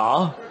they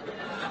are,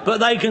 but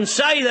they can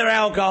say they're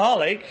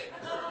alcoholic.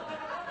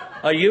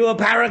 Are you a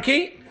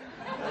parakeet?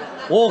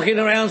 Walking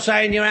around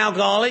saying you're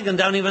alcoholic and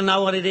don't even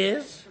know what it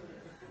is?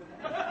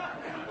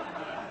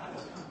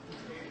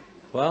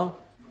 Well,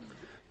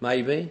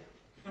 maybe.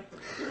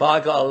 But I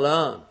got to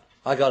learn.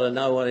 I got to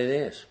know what it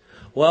is.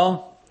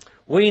 Well,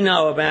 we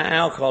know about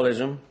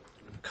alcoholism.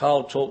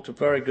 Carl talked a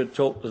very good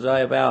talk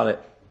today about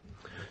it.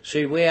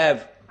 See, we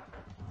have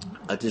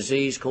a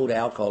disease called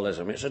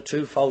alcoholism. It's a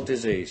twofold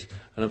disease,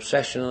 an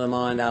obsession of the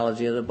mind,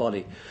 allergy of the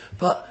body.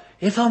 But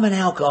if I'm an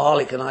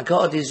alcoholic and I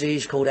got a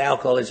disease called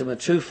alcoholism, a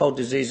twofold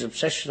disease,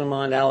 obsession of the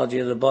mind, allergy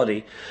of the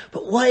body,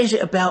 but what is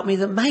it about me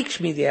that makes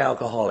me the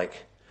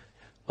alcoholic?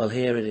 Well,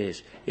 here it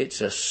is.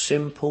 It's a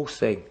simple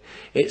thing.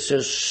 It's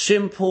as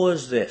simple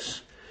as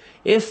this.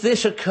 If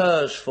this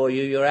occurs for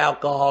you, you're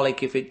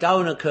alcoholic. If it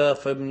don't occur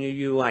for you,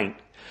 you ain't.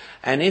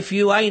 And if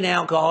you ain't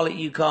alcoholic,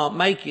 you can't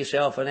make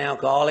yourself an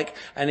alcoholic.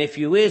 And if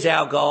you is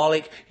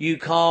alcoholic, you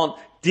can't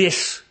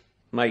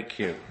make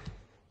you.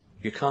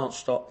 You can't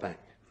stop that.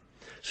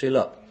 See,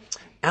 look,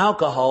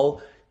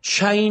 alcohol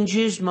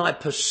changes my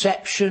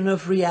perception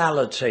of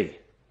reality.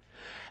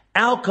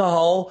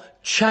 Alcohol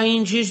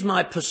changes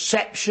my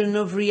perception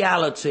of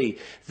reality.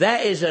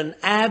 That is an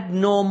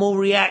abnormal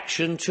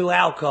reaction to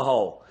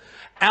alcohol.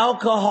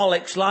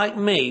 Alcoholics like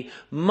me,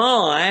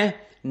 my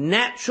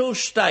natural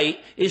state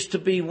is to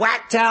be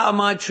whacked out of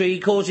my tree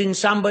causing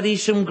somebody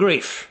some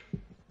grief.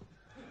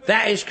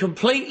 That is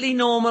completely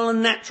normal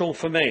and natural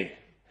for me.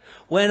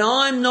 When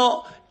I'm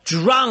not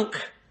drunk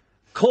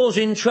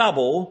causing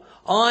trouble,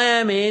 I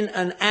am in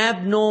an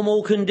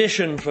abnormal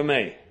condition for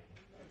me.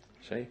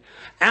 See?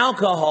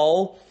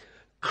 Alcohol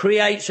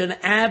creates an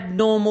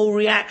abnormal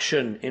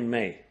reaction in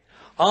me.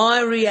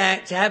 I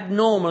react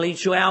abnormally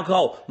to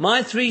alcohol.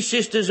 My three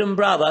sisters and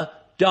brother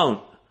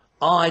don't.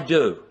 I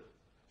do.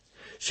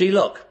 See,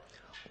 look,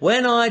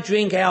 when I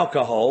drink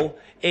alcohol,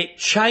 it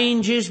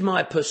changes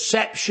my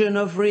perception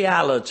of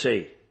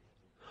reality.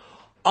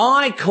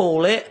 I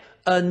call it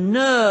a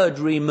nerd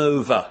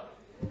remover.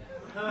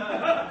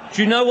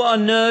 Do you know what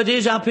a nerd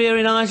is up here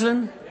in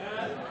Iceland?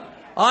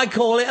 I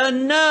call it a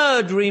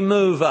nerd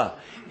remover.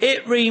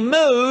 It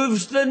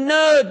removes the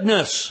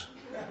nerdness.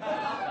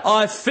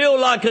 I feel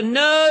like a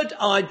nerd,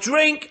 I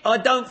drink, I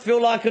don't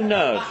feel like a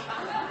nerd.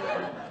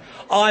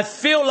 I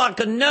feel like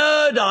a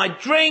nerd, I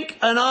drink,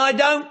 and I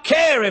don't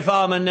care if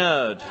I'm a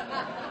nerd.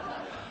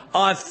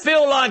 I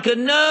feel like a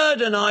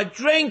nerd and I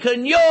drink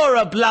and you're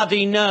a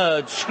bloody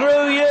nerd.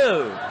 Screw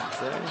you.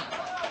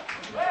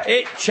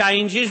 It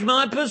changes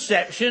my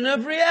perception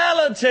of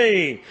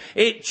reality.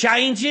 It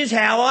changes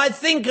how I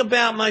think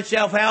about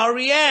myself, how I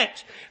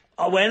react.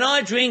 When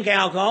I drink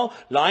alcohol,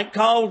 like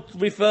Carl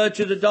referred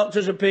to the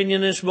doctor's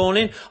opinion this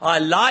morning, I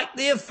like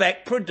the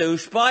effect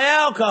produced by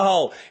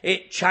alcohol.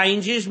 It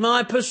changes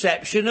my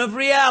perception of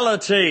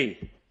reality.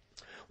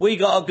 We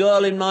got a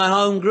girl in my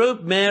home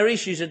group, Mary.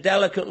 She's a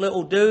delicate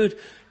little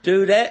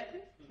dudette.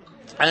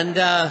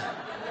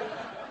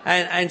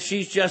 And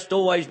she's just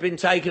always been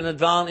taken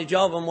advantage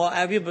of and what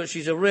have you, but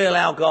she's a real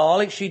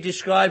alcoholic. She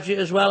describes it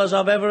as well as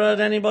I've ever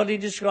heard anybody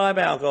describe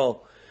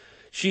alcohol.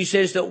 She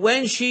says that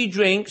when she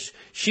drinks,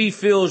 she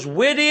feels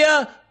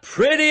wittier,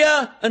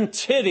 prettier, and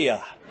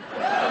tittier.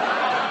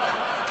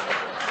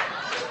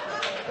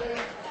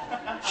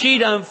 She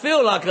don't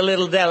feel like a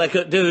little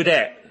delicate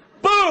dudette.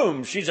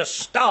 Boom! She's a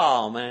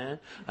star, man.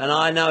 And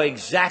I know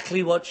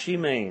exactly what she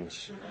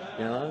means.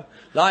 You know?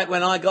 Like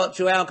when I got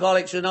to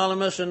Alcoholics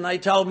Anonymous and they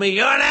told me,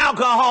 you're an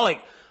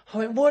alcoholic. I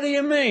went, what do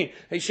you mean?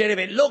 He said, if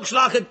it looks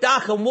like a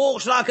duck and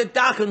walks like a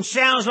duck and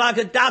sounds like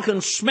a duck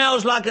and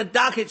smells like a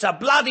duck, it's a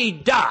bloody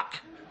duck.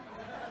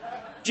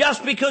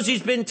 Just because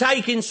he's been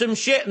taking some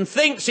shit and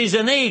thinks he's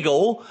an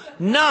eagle,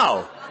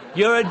 no.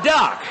 You're a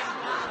duck.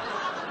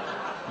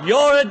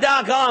 You're a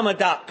duck, I'm a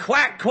duck.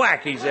 Quack,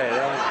 quack, he said.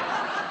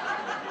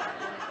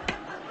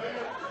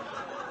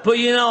 But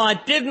you know, I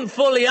didn't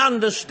fully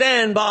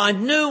understand, but I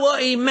knew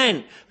what he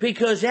meant,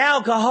 because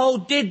alcohol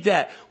did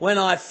that. When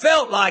I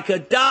felt like a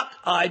duck,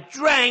 I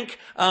drank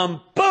and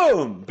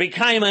boom,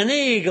 became an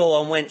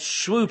eagle and went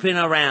swooping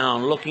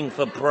around looking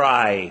for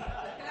prey.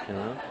 You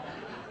know?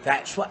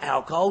 That's what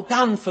alcohol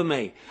done for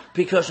me,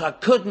 because I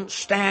couldn't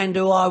stand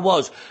who I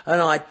was.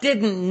 And I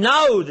didn't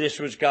know this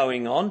was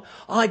going on.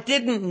 I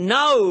didn't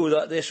know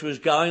that this was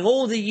going.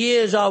 All the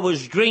years I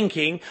was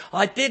drinking,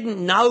 I didn't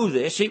know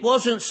this. It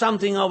wasn't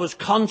something I was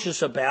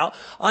conscious about.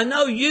 I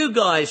know you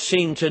guys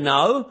seem to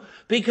know,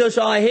 because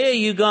I hear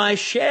you guys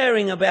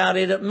sharing about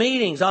it at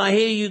meetings. I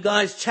hear you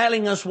guys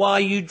telling us why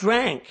you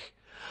drank.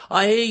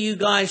 I hear you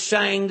guys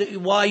saying that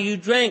why you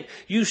drank.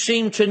 You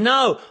seem to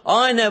know.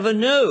 I never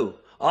knew.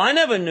 I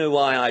never knew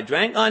why I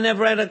drank. I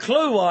never had a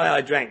clue why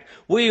I drank.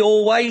 We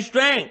always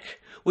drank.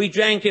 We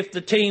drank if the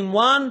team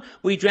won.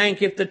 We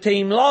drank if the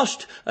team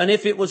lost. And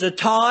if it was a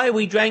tie,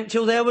 we drank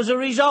till there was a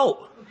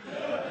result.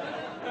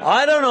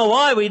 I don't know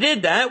why we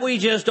did that. We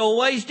just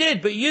always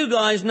did. But you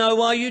guys know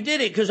why you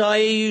did it, because I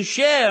hear you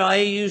share. I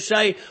hear you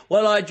say,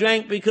 well, I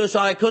drank because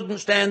I couldn't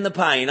stand the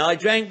pain. I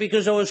drank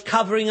because I was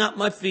covering up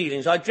my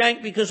feelings. I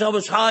drank because I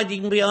was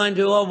hiding behind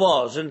who I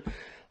was. And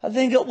I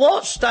think, at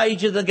what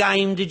stage of the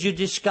game did you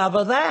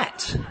discover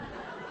that?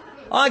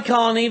 I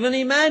can't even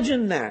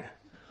imagine that.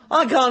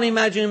 I can't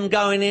imagine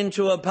going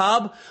into a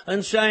pub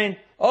and saying,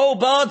 oh,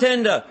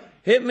 bartender,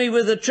 hit me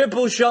with a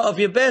triple shot of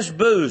your best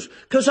booze,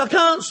 because I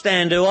can't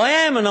stand who I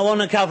am and I want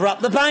to cover up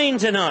the pain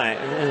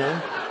tonight. You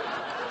know?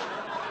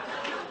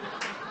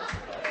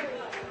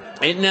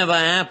 It never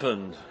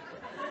happened.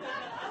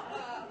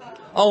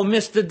 Oh,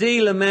 Mr.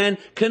 Dealer Man,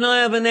 can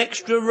I have an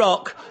extra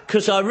rock,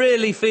 because I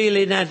really feel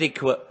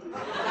inadequate.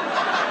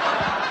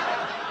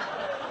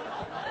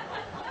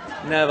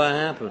 Never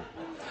happened.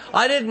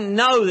 I didn't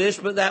know this,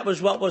 but that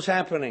was what was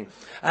happening.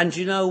 And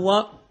you know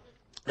what?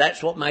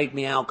 That's what made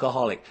me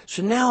alcoholic.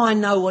 So now I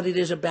know what it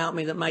is about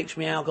me that makes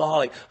me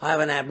alcoholic. I have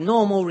an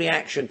abnormal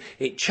reaction.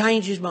 It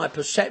changes my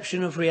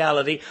perception of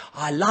reality.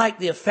 I like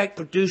the effect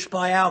produced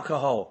by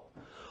alcohol.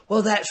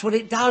 Well, that's what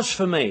it does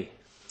for me.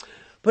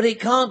 But it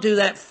can't do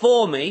that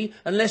for me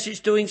unless it's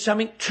doing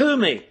something to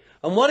me.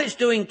 And what it's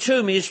doing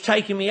to me is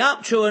taking me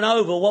up to and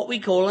over what we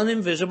call an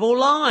invisible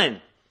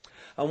line.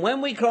 And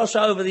when we cross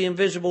over the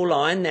invisible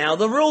line, now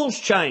the rules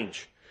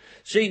change.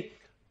 See,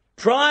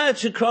 prior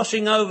to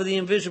crossing over the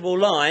invisible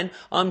line,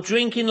 I'm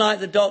drinking like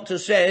the doctor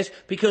says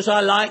because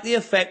I like the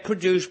effect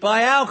produced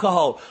by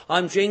alcohol.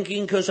 I'm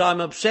drinking because I'm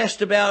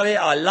obsessed about it,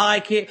 I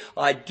like it,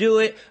 I do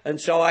it,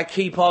 and so I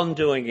keep on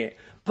doing it.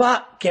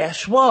 But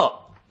guess what?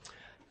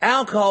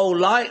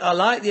 Alcohol, I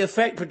like the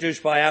effect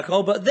produced by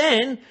alcohol, but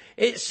then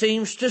it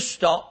seems to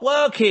stop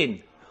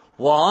working.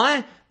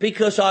 Why?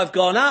 Because I've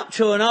gone up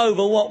to and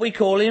over what we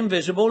call the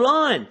invisible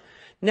line.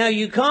 Now,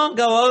 you can't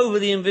go over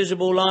the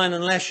invisible line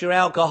unless you're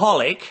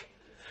alcoholic,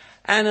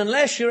 and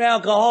unless you're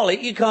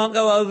alcoholic, you can't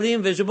go over the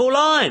invisible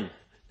line.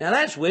 Now,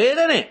 that's weird,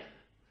 isn't it?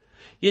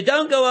 You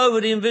don't go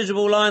over the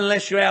invisible line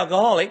unless you're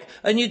alcoholic,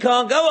 and you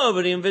can't go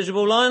over the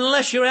invisible line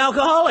unless you're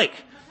alcoholic.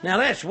 Now,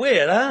 that's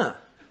weird, huh?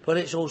 But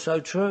it's also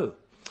true.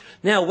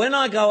 Now, when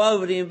I go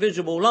over the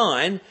invisible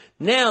line,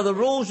 now the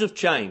rules have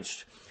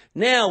changed.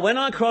 Now, when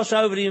I cross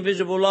over the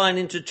invisible line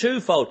into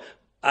twofold,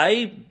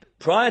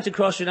 prior to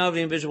crossing over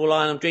the invisible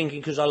line, I'm drinking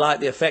because I like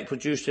the effect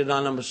produced and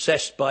I'm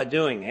obsessed by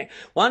doing it.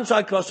 Once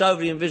I cross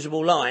over the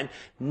invisible line,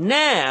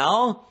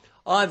 now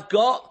I've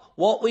got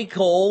what we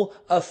call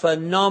a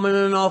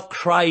phenomenon of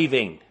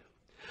craving.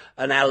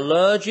 An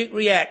allergic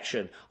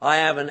reaction. I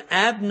have an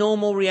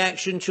abnormal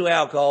reaction to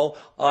alcohol.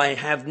 I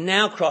have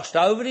now crossed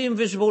over the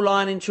invisible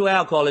line into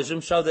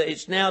alcoholism, so that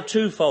it's now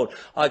twofold.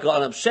 I've got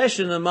an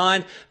obsession of the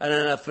mind and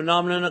a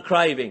phenomenon of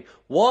craving.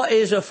 What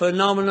is a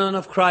phenomenon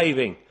of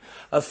craving?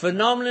 A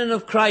phenomenon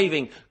of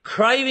craving.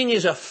 Craving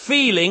is a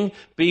feeling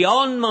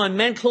beyond my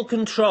mental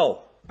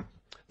control.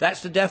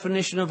 That's the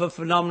definition of a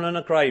phenomenon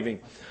of craving.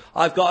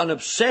 I've got an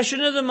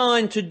obsession of the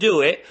mind to do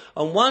it,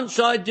 and once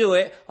I do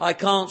it, I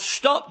can't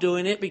stop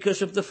doing it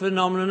because of the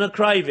phenomenon of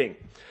craving.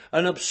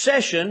 An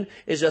obsession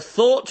is a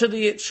thought to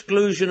the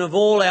exclusion of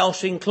all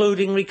else,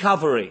 including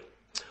recovery,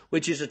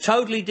 which is a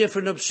totally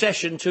different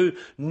obsession to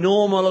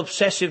normal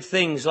obsessive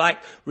things like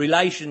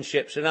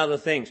relationships and other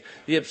things.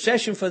 The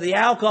obsession for the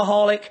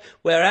alcoholic,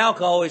 where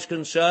alcohol is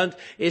concerned,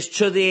 is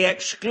to the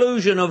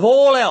exclusion of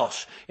all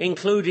else,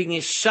 including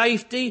his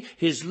safety,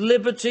 his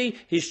liberty,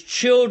 his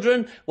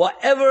children,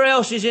 whatever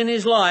else is in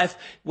his life.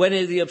 When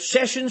the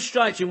obsession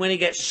strikes him, when he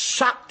gets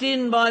sucked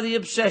in by the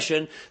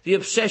obsession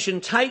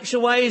takes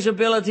away his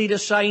ability to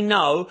say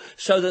no,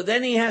 so that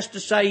then he has to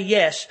say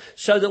yes,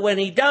 so that when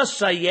he does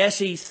say yes,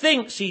 he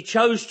thinks he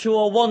chose to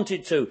or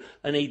wanted to,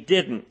 and he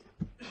didn't.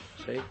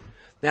 See?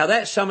 Now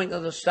that's something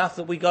of the stuff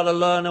that we got to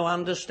learn to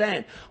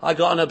understand. I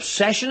got an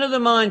obsession of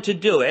the mind to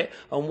do it,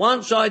 and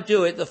once I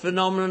do it, the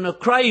phenomenon of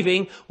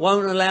craving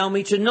won't allow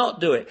me to not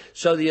do it.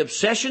 So the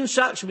obsession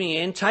sucks me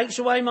in, takes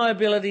away my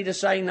ability to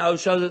say no,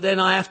 so that then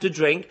I have to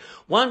drink.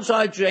 Once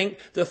I drink,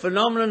 the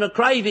phenomenon of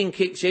craving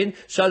kicks in,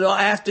 so that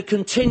I have to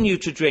continue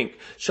to drink.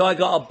 So I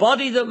got a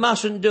body that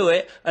mustn't do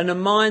it, and a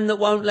mind that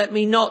won't let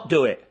me not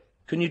do it.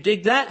 Can you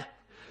dig that?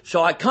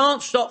 So I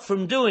can't stop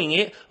from doing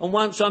it, and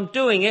once I'm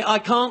doing it, I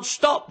can't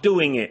stop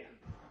doing it.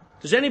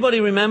 Does anybody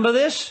remember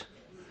this?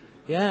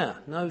 Yeah,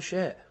 no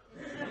shit.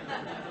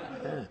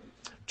 Yeah.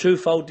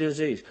 Twofold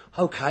disease.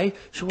 Okay,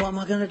 so what am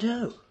I going to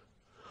do?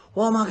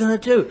 What am I going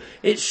to do?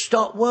 It's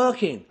stopped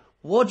working.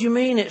 What do you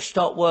mean it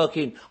stopped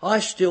working?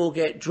 I still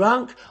get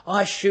drunk,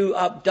 I shoot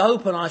up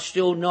dope, and I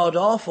still nod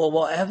off or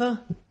whatever.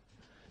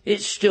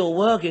 It's still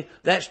working.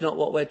 That's not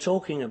what we're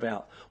talking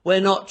about. We're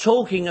not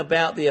talking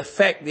about the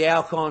effect the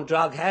alcohol and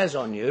drug has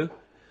on you.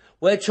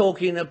 We're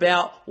talking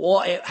about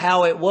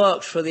how it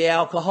works for the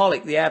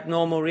alcoholic, the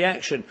abnormal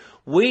reaction.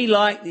 We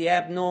like the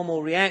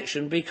abnormal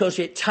reaction because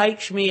it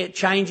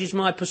changes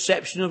my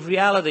perception of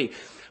reality.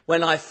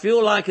 When I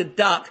feel like a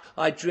duck,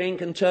 I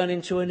drink and turn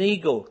into an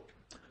eagle.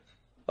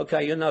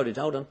 Okay, you're noted,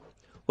 hold on.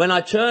 When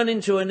I turn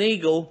into an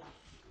eagle,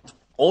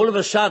 all of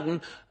a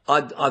sudden,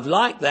 I've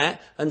liked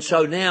that, and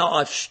so now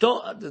I've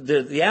stopped,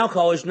 the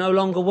alcohol is no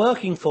longer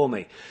working for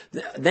me.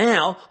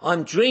 Now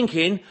I'm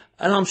drinking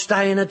and I'm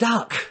staying a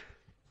duck.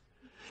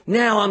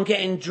 Now I'm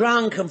getting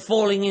drunk and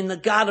falling in the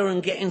gutter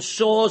and getting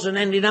sores and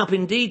ending up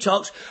in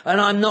detox,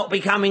 and I'm not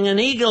becoming an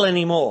eagle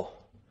anymore.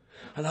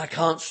 And I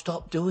can't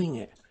stop doing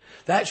it.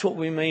 That's what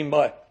we mean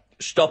by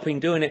stopping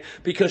doing it,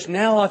 because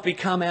now I've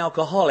become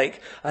alcoholic,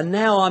 and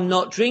now I'm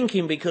not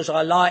drinking because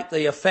I like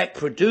the effect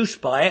produced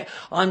by it.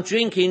 I'm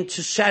drinking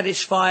to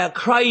satisfy a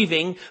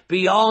craving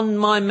beyond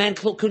my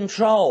mental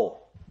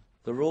control.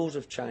 The rules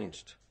have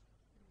changed.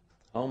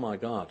 Oh my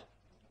God.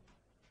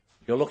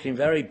 You're looking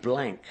very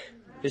blank.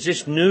 Is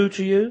this new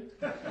to you?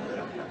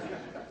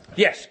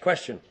 Yes,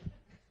 question.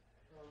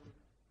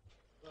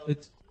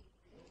 It's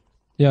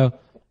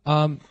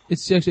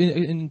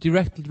actually in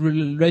direct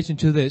relation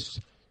to this.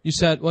 You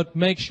said what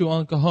makes you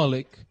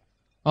alcoholic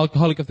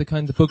of the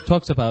kind the book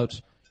talks about.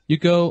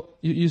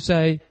 You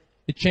say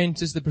it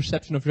changes the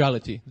perception of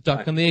reality, the duck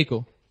Right. and the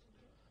eagle.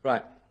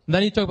 Right. And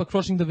then you talk about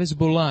crossing the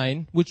visible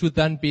line, which would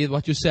then be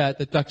what you said,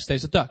 the duck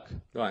stays a duck.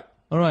 Right.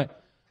 All right.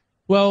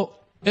 Well,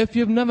 if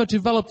you've never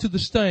developed to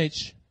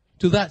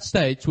that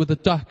stage where the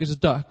duck is a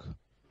duck,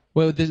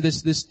 where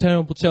there's this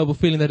terrible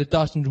feeling that it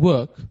doesn't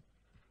work,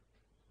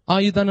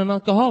 are you then an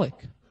alcoholic?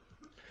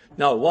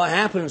 No, what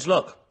happens,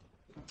 look,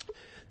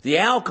 the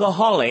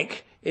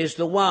alcoholic is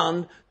the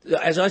one,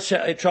 as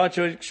I tried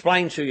to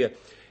explain to you,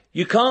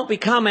 you can't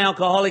become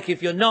alcoholic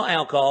if you're not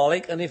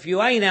alcoholic, and if you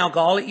ain't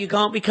alcoholic, you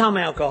can't become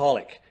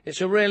alcoholic.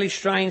 It's a really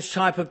strange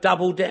type of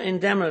double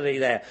indemnity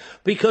there,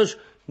 because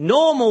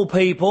normal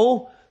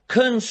people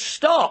can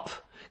stop.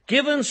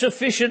 Given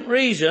sufficient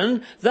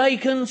reason, they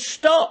can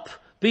stop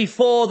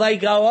before they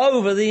go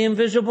over the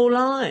invisible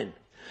line.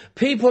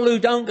 People who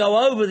don't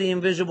go over the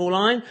invisible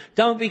line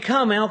don't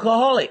become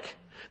alcoholic,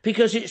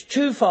 because it's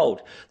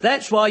twofold.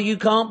 That's why you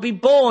can't be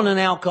born an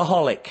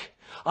alcoholic.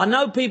 I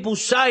know people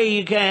say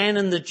you can,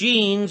 and the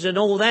genes and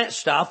all that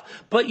stuff,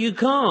 but you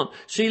can't.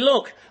 See,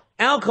 look,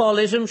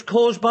 alcoholism's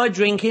caused by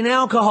drinking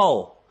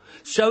alcohol.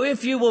 So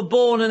if you were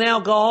born an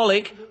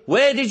alcoholic,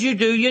 where did you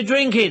do your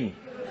drinking?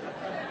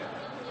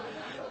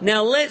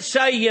 Now, let's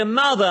say your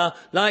mother,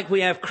 like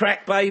we have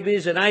crack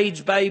babies and AIDS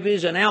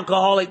babies and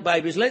alcoholic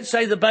babies, let's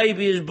say the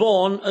baby is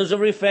born as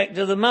a effect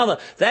of the mother.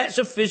 That's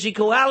a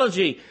physical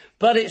allergy,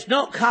 but it's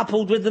not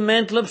coupled with the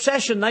mental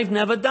obsession. They've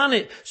never done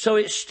it. So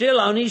it's still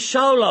only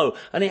solo,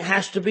 and it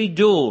has to be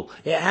dual.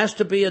 It has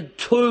to be a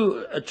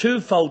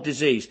twofold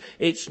disease.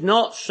 It's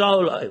not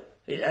solo.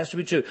 It has to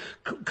be true.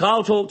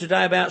 Carl talked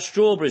today about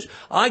strawberries.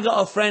 I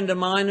got a friend of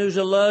mine who's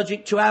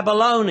allergic to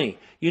abalone.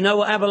 You know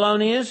what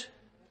abalone is?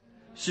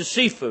 It's a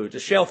seafood, a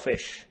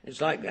shellfish.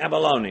 It's like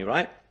abalone,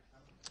 right?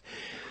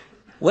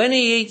 When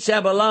he eats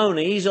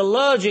abalone, he's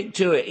allergic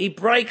to it. He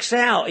breaks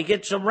out. He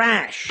gets a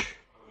rash.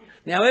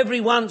 Now,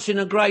 every once in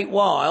a great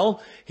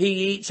while, he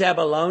eats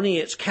abalone.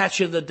 It's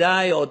catch of the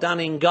day or done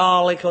in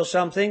garlic or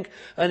something.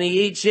 And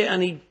he eats it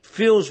and he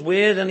feels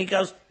weird and he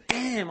goes,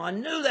 damn, I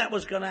knew that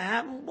was going to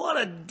happen. What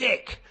a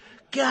dick.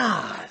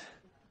 God.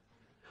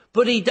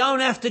 But he don't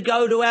have to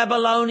go to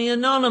Abalone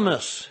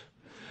Anonymous.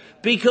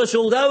 Because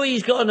although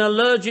he's got an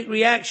allergic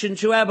reaction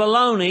to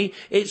abalone,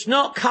 it's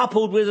not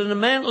coupled with a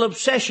mental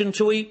obsession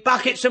to eat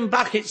buckets and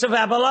buckets of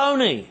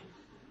abalone.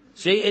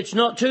 See, it's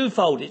not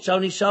twofold, it's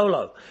only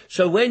solo.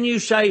 So when you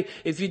say,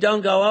 if you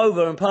don't go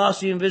over and pass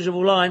the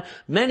invisible line,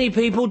 many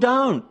people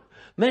don't.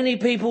 Many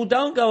people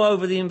don't go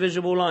over the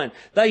invisible line.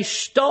 They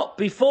stop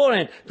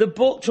beforehand. The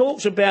book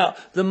talks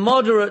about the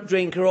moderate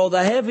drinker or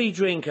the heavy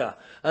drinker.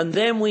 And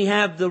then we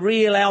have the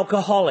real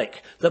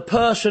alcoholic, the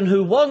person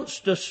who wants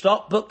to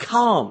stop but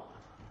can't.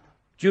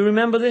 Do you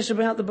remember this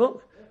about the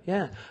book?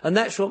 Yeah, and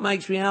that's what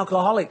makes me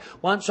alcoholic.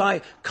 Once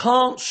I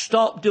can't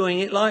stop doing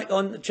it, like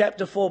on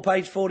chapter 4,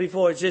 page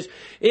 44, it says,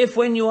 if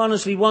when you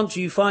honestly want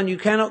to, you find you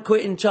cannot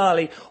quit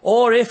entirely,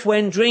 or if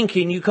when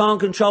drinking you can't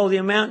control the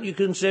amount you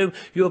consume,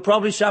 you are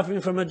probably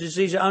suffering from a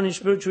disease that only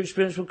spiritual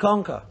experience will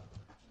conquer.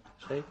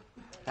 See?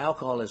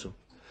 Alcoholism.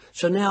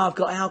 So now I've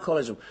got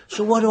alcoholism.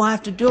 So what do I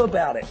have to do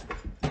about it?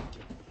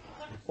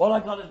 What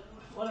I've got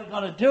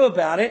to do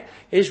about it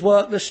is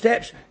work the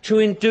steps to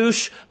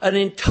induce an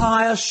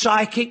entire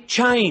psychic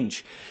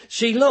change.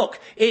 See, look,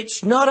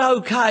 it's not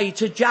okay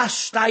to just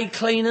stay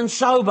clean and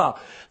sober.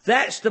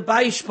 That's the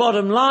base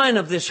bottom line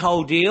of this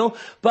whole deal.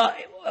 But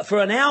for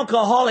an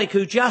alcoholic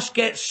who just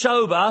gets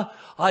sober,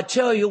 I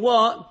tell you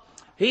what,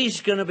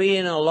 he's going to be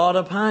in a lot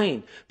of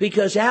pain,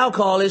 because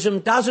alcoholism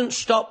doesn't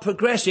stop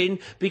progressing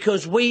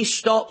because we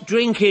stop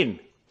drinking.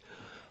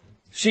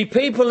 See,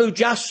 people who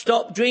just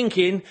stop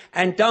drinking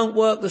and don't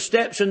work the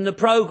steps in the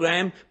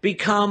program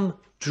become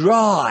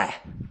dry.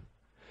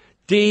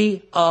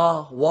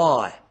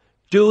 D-R-Y.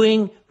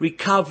 Doing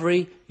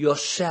recovery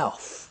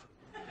yourself.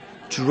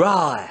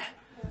 Dry.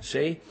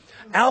 See?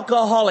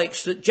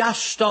 Alcoholics that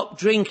just stop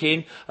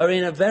drinking are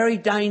in a very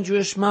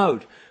dangerous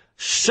mode.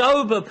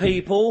 Sober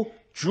people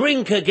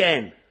drink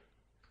again.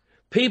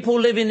 People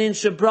living in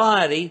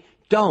sobriety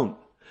don't.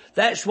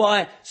 That's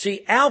why,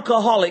 see,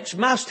 alcoholics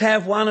must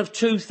have one of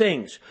two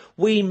things.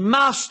 We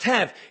must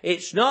have.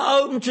 It's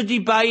not open to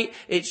debate.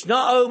 It's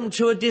not open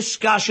to a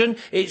discussion.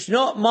 It's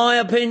not my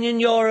opinion,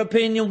 your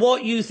opinion,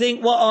 what you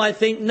think, what I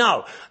think.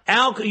 No.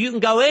 You can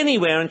go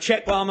anywhere and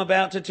check what I'm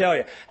about to tell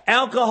you.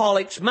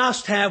 Alcoholics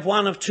must have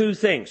one of two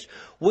things.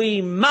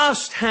 We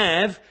must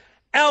have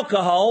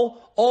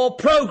alcohol or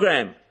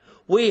program.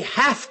 We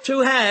have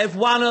to have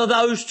one of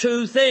those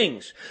two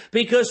things,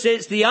 because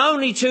it's the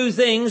only two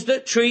things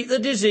that treat the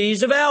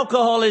disease of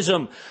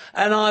alcoholism.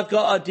 And I've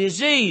got a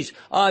disease,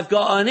 I've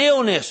got an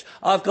illness,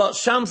 I've got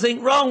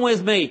something wrong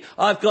with me,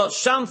 I've got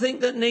something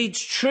that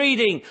needs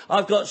treating,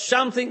 I've got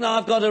something that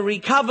I've got to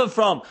recover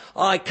from.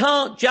 I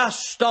can't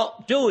just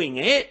stop doing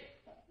it.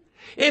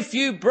 If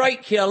you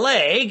break your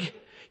leg,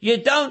 you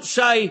don't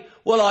say,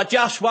 well, I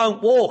just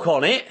won't walk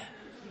on it.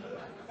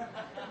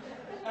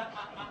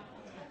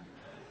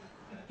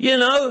 You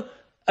know,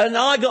 and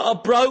I got a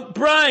broke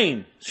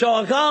brain, so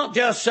I can't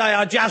just say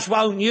I just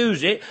won't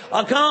use it.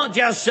 I can't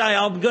just say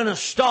I'm going to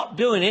stop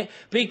doing it,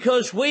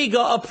 because we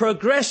got a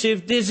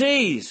progressive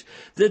disease.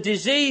 The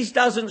disease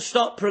doesn't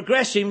stop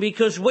progressing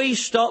because we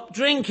stop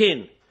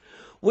drinking.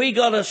 We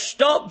got to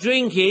stop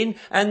drinking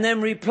and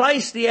then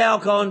replace the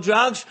alcohol and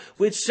drugs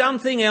with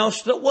something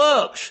else that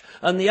works.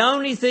 And the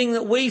only thing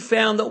that we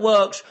found that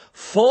works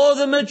for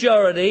the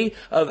majority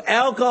of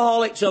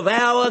alcoholics of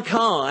our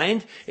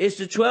kind is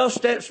the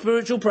 12-step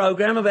spiritual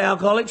program of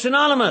Alcoholics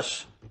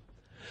Anonymous.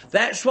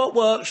 That's what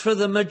works for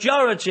the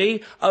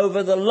majority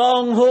over the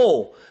long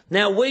haul.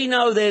 Now, we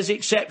know there's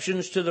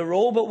exceptions to the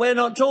rule, but we're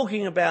not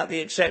talking about the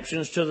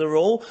exceptions to the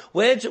rule.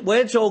 We're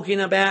talking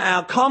about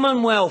our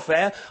common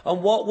welfare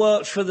and what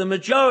works for the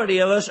majority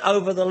of us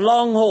over the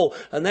long haul.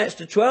 And that's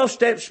the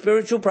 12-step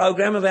spiritual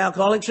program of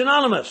Alcoholics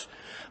Anonymous.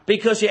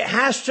 Because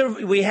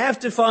we have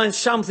to find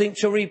something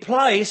to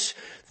replace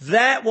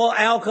that what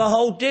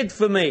alcohol did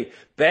for me.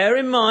 Bear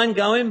in mind,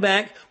 going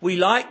back, we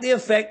like the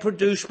effect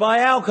produced by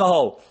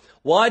alcohol.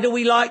 Why do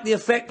we like the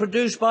effect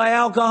produced by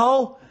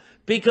alcohol?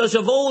 Because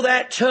of all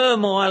that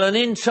turmoil and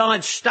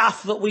inside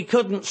stuff that we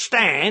couldn't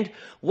stand,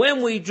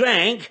 when we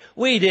drank,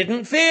 we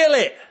didn't feel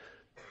it.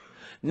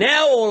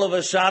 Now all of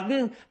a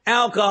sudden,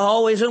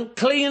 alcohol isn't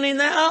cleaning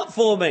that up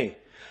for me.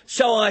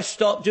 So I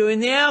stopped doing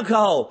the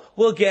alcohol.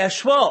 Well,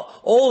 guess what?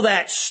 All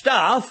that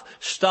stuff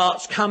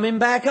starts coming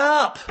back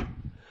up.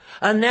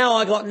 And now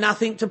I got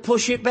nothing to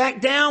push it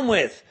back down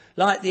with,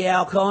 like the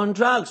alcohol and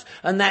drugs.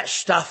 And that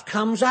stuff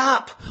comes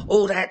up,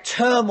 all that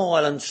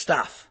turmoil and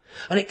stuff.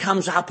 And it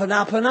comes up and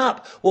up and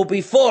up. Well,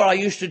 before I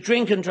used to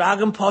drink and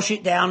drug and posh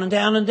it down and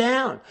down and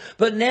down.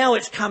 But now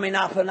it's coming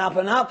up and up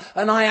and up,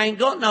 and I ain't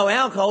got no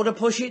alcohol to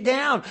push it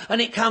down.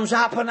 And it comes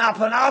up and up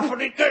and up,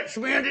 and it gets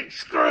me and it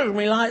screws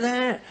me like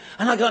that.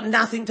 And I got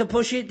nothing to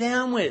push it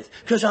down with,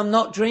 because I'm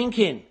not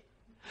drinking.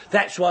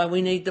 That's why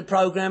we need the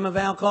program of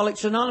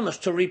Alcoholics Anonymous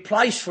to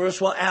replace for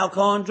us what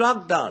alcohol and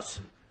drug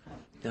does.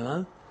 You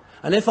know?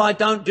 And if I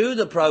don't do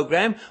the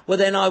program, well,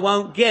 then I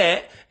won't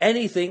get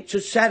anything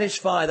to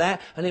satisfy that,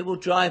 and it will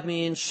drive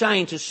me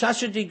insane to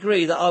such a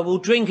degree that I will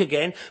drink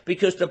again,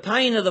 because the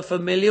pain of the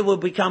familiar will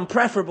become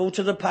preferable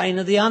to the pain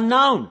of the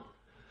unknown.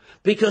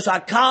 Because I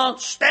can't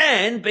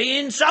stand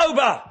being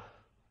sober.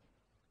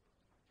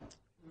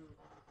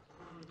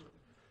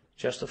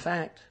 Just a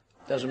fact.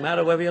 Doesn't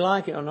matter whether you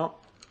like it or not.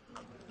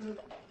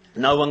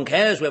 No one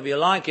cares whether you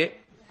like it.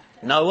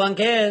 No one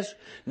cares.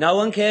 No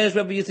one cares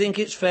whether you think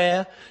it's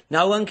fair.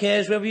 No one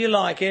cares whether you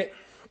like it.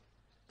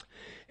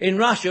 In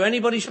Russia,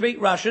 anybody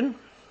speak Russian?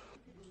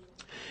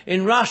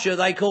 In Russia,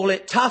 they call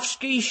it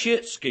tufsky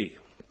shitsky.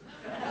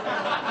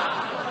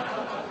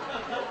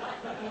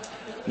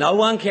 No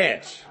one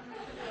cares.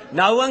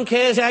 No one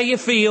cares how you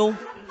feel.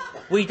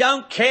 We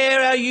don't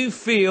care how you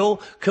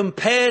feel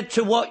compared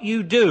to what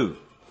you do.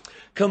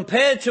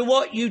 compared to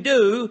what you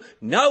do,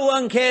 no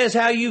one cares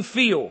how you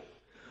feel.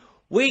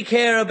 We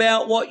care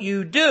about what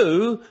you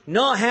do,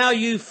 not how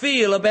you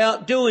feel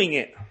about doing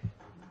it.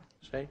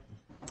 See?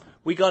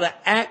 We got to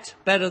act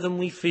better than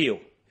we feel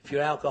if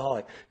you're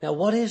alcoholic. Now,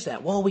 what is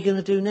that? What are we going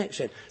to do next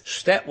then?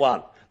 Step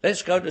one.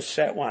 Let's go to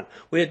step one.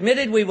 We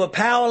admitted we were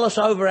powerless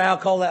over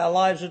alcohol, that our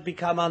lives had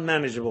become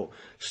unmanageable.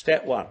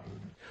 Step one.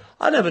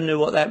 I never knew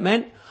what that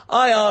meant.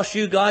 I asked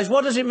you guys,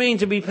 what does it mean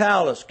to be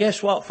powerless?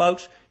 Guess what,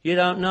 folks? You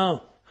don't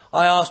know.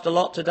 I asked a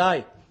lot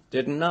today.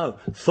 Didn't know.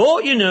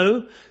 Thought you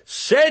knew,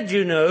 said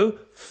you knew,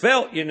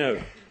 felt you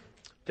knew.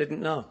 Didn't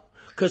know.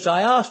 Because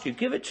I asked you,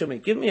 give it to me.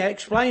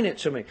 Explain it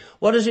to me.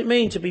 What does it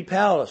mean to be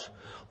powerless?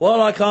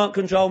 Well, I can't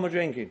control my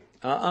drinking.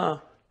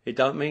 It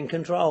don't mean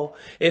control.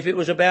 If it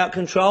was about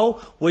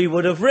control, we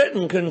would have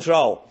written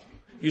control.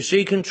 You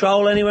see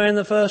control anywhere in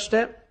the first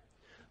step?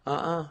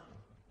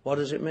 What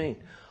does it mean?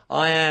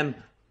 I am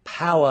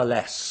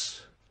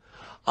powerless.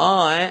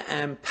 I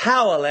am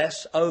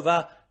powerless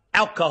over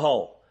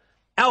alcohol.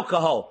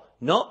 Alcohol.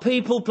 Not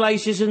people,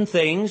 places and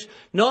things.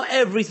 Not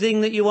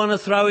everything that you want to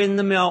throw in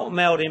the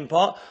melting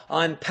pot.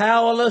 I'm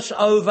powerless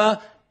over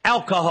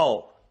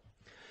alcohol.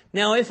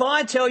 Now, if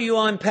I tell you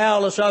I'm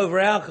powerless over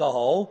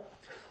alcohol,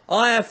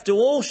 I have to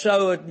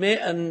also admit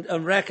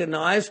and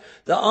recognise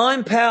that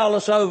I'm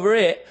powerless over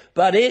it,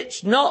 but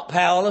it's not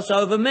powerless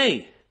over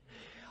me.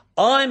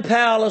 I'm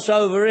powerless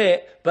over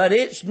it, but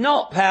it's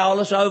not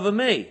powerless over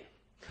me.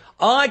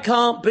 I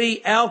can't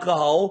beat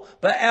alcohol,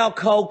 but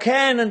alcohol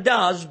can and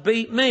does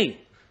beat me.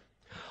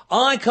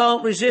 I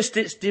can't resist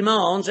its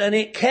demands, and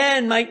it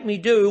can make me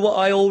do what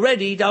I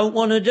already don't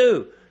want to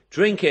do.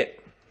 Drink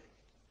it.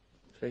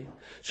 See?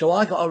 So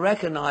I got to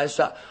recognise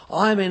that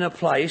I'm in a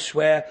place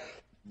where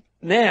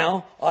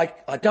now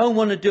I don't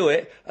want to do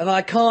it, and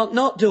I can't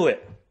not do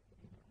it.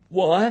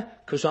 Why?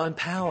 Because I'm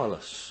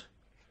powerless.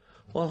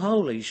 Well,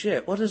 holy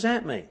shit, what does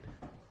that mean?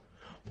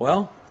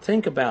 Well,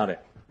 think about it.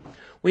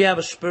 We have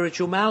a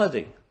spiritual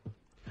malady.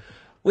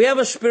 We have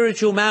a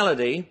spiritual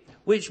malady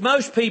which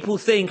most people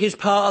think is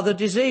part of the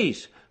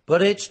disease,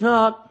 but it's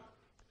not.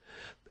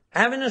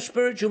 Having a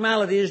spiritual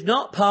malady is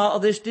not part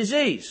of this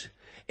disease.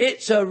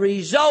 It's a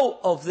result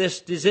of this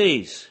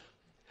disease.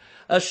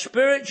 A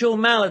spiritual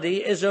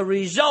malady is a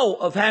result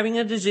of having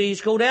a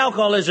disease called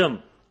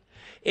alcoholism.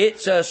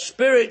 It's a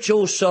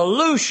spiritual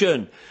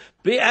solution.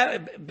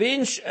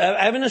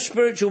 Having a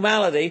spiritual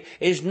malady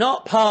is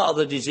not part of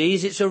the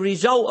disease, it's a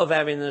result of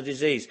having the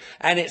disease.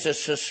 And it's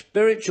a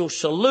spiritual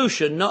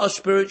solution, not a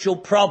spiritual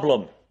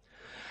problem.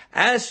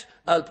 As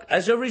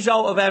a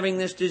result of having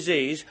this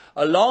disease,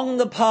 along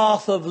the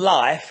path of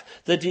life,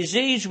 the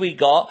disease we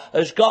got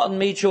has gotten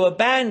me to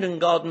abandon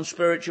God and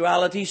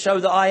spirituality so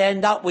that I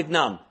end up with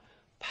none.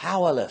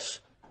 Powerless.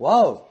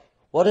 Whoa.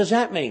 What does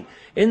that mean?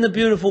 In the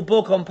beautiful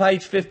book on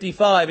page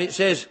 55, it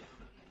says,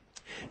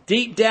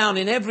 deep down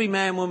in every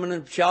man, woman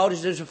and child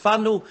is there's a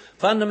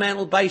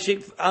fundamental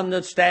basic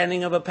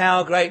understanding of a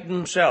power greater than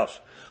themselves.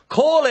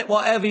 Call it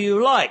whatever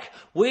you like.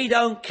 We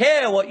don't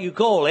care what you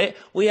call it.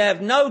 We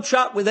have no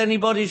truck with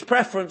anybody's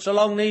preference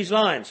along these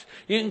lines.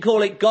 You can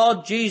call it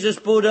God, Jesus,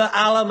 Buddha,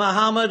 Allah,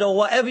 Muhammad, or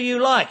whatever you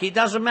like. It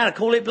doesn't matter.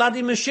 Call it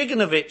bloody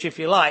Mashiganovich if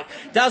you like.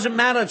 Doesn't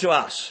matter to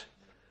us.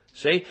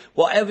 See,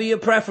 whatever your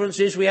preference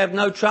is, we have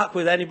no truck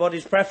with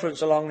anybody's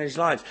preference along these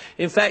lines.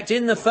 In fact,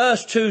 in the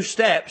first two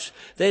steps,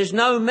 there's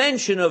no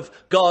mention of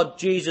God,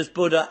 Jesus,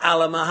 Buddha,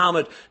 Allah,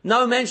 Muhammad.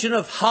 No mention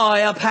of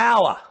higher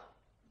power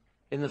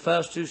in the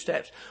first two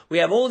steps. We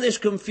have all this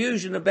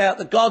confusion about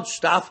the God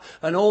stuff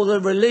and all the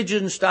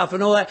religion stuff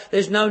and all that.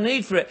 There's no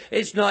need for it.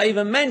 It's not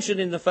even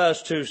mentioned in the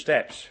first two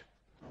steps.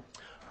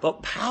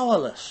 But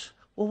powerless.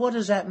 Well, what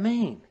does that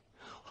mean?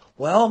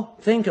 Well,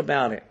 think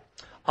about it.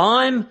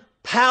 I'm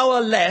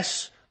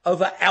powerless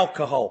over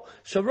alcohol.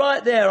 So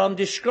right there I'm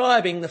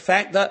describing the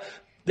fact that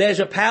there's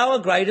a power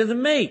greater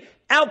than me.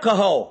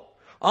 Alcohol.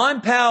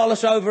 I'm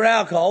powerless over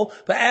alcohol,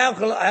 but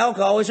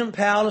alcohol isn't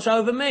powerless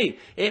over me.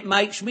 It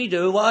makes me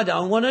do what I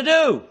don't want to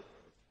do.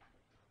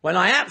 When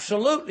I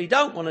absolutely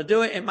don't want to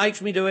do it, it makes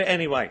me do it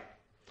anyway.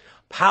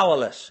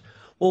 Powerless.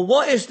 Well,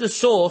 what is the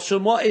source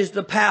and what is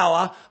the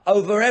power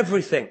over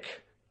everything?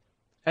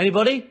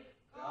 Anybody?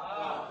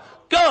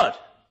 God.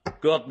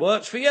 God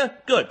works for you?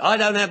 Good. I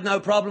don't have no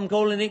problem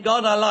calling it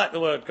God. I like the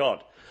word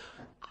God.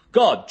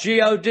 God,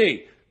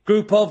 G-O-D,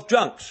 group of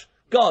drunks.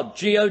 God,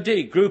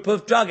 G-O-D, group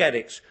of drug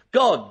addicts.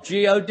 God,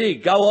 G-O-D,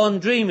 go on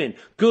dreaming.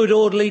 Good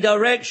orderly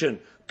direction.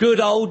 Good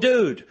old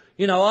dude.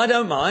 You know, I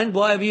don't mind,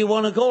 whatever you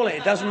want to call it.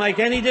 It doesn't make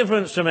any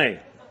difference to me.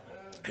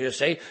 You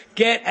see,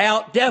 get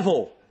out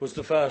devil was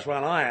the first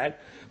one I had.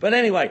 But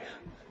anyway,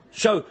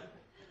 so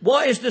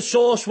what is the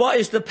source? What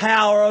is the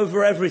power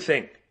over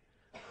everything?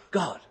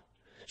 God.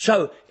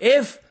 So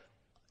if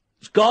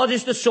God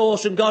is the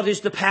source and God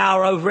is the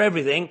power over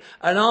everything,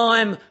 and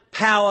I'm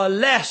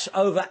powerless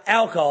over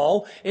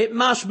alcohol, it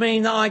must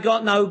mean that I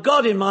got no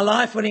God in my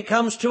life when it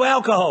comes to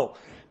alcohol.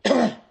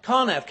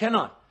 Can't have, can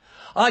I?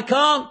 I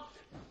can't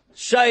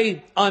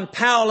say I'm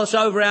powerless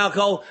over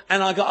alcohol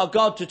and I got a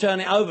God to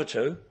turn it over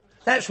to.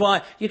 That's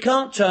why you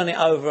can't turn it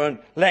over and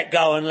let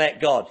go and let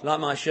God,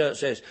 like my shirt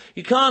says.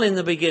 You can't in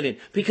the beginning,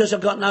 because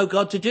I've got no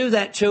God to do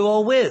that to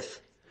or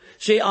with.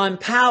 See, I'm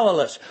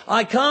powerless.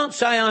 I can't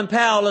say I'm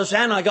powerless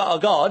and I got a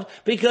God,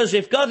 because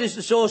if God is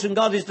the source and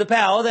God is the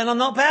power, then I'm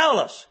not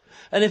powerless.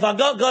 And if I've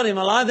got God in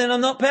my life, then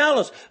I'm not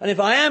powerless. And if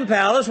I am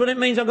powerless, well, it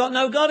means I've got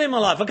no God in my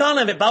life. I can't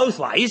have it both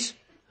ways.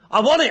 I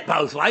want it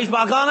both ways,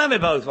 but I can't have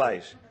it both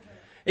ways.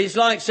 It's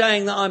like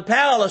saying that I'm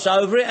powerless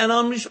over it and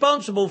I'm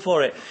responsible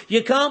for it.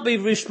 You can't be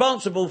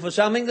responsible for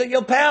something that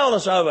you're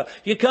powerless over.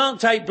 You can't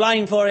take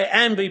blame for it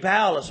and be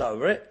powerless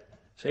over it.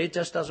 See, it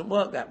just doesn't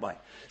work that way.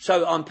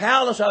 So I'm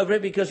powerless over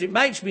it because it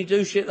makes me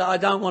do shit that I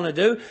don't want to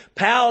do.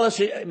 Powerless,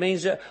 it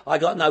means that I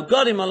got no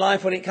God in my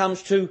life when it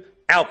comes to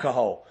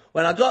alcohol.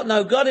 When I got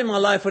no God in my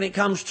life when it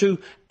comes to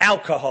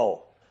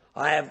alcohol.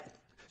 And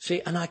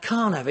I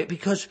can't have it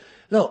because,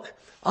 look,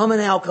 I'm an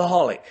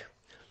alcoholic.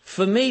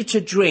 For me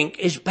to drink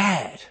is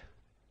bad.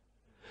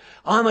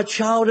 I'm a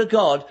child of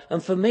God,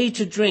 and for me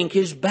to drink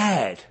is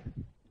bad.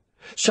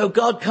 So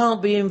God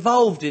can't be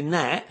involved in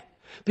that,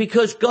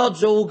 because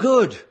God's all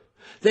good.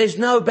 There's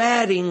no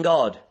bad in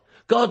God.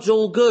 God's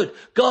all good.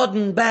 God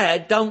and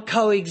bad don't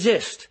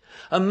coexist.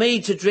 And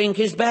me to drink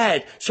is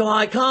bad. So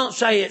I can't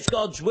say it's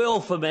God's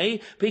will for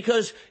me,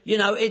 because,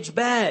 it's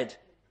bad.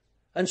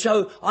 And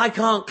so I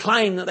can't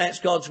claim that that's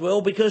God's will,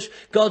 because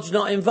God's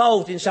not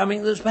involved in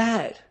something that's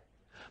bad.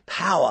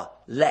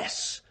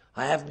 Powerless.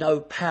 I have no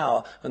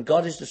power, and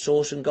God is the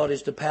source and God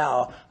is the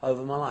power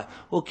over my life.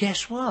 Well,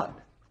 guess what?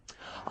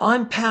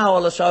 I'm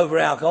powerless over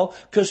alcohol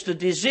because the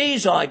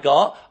disease I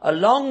got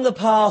along the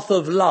path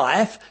of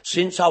life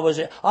since I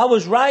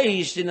was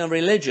raised in a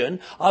religion.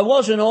 I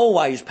wasn't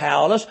always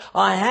powerless.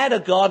 I had a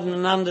God and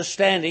an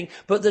understanding,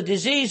 but the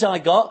disease I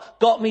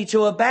got me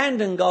to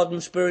abandon God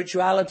and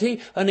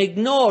spirituality and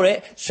ignore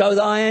it, so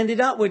that I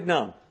ended up with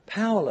none.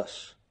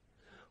 Powerless.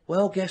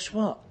 Well, guess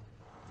what?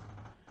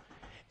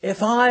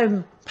 If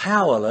I'm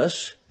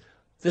powerless,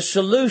 the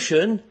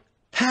solution,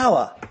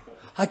 power.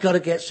 I got to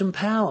get some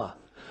power.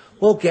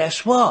 Well,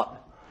 guess what?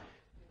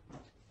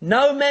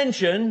 No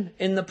mention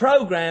in the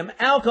program,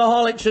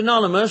 Alcoholics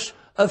Anonymous,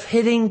 of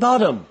hitting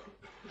bottom.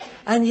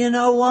 And you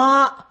know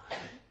what?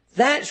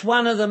 That's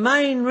one of the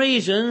main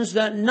reasons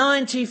that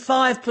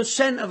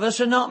 95% of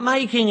us are not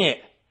making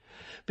it.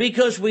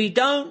 Because we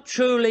don't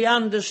truly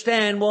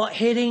understand what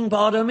hitting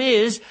bottom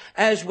is,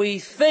 as we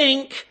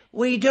think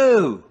we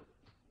do.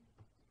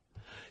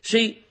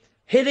 See,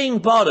 hitting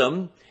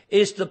bottom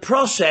is the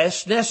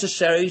process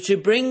necessary to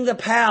bring the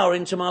power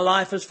into my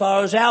life as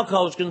far as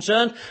alcohol is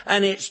concerned,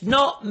 and it's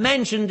not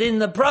mentioned in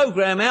the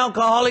program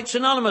Alcoholics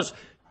Anonymous.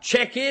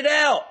 Check it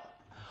out.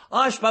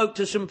 I spoke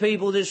to some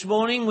people this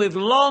morning with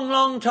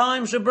long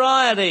time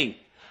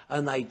sobriety,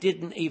 and they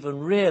didn't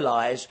even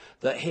realise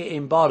that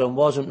hitting bottom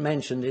wasn't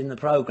mentioned in the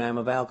program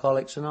of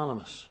Alcoholics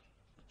Anonymous.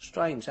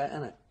 Strange, that,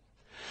 isn't it?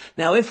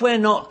 Now, if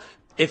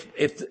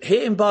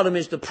hitting bottom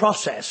is the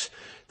process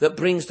that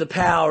brings the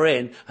power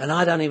in, and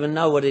I don't even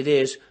know what it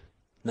is,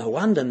 no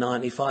wonder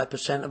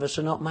 95% of us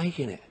are not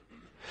making it.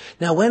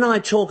 Now, when I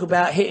talk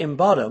about hitting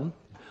bottom,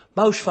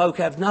 most folk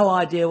have no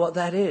idea what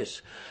that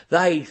is.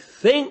 They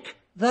think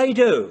they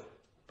do,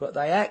 but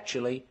they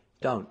actually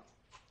don't.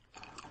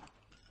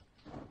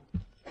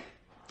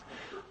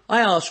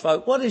 I ask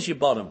folk, what is your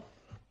bottom?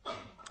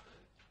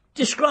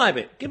 Describe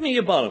it. Give me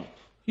your bottom.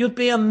 You'd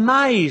be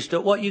amazed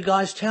at what you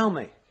guys tell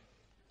me.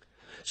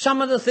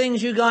 Some of the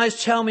things you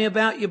guys tell me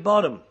about your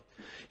bottom.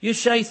 You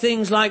say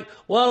things like,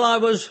 well, I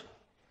was,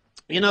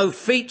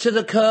 feet to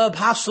the curb,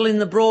 hustling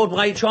the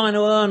Broadway, trying to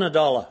earn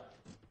 $1.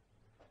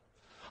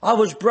 I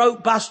was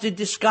broke, busted,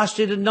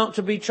 disgusted, and not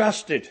to be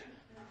trusted.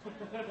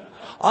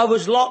 I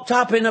was locked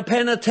up in a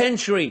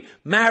penitentiary,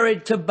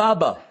 married to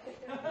Bubba.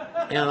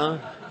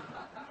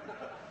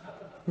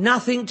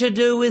 Nothing to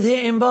do with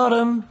hitting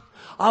bottom.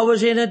 I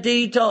was in a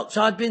detox.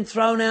 I'd been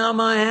thrown out of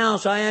my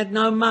house. I had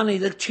no money.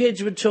 The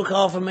kids were took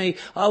off of me.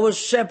 I was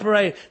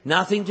separated.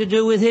 Nothing to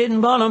do with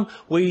hitting bottom.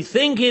 We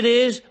think it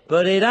is,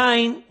 but it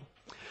ain't.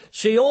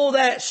 See, all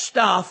that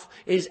stuff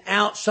is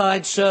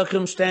outside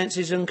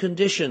circumstances and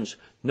conditions,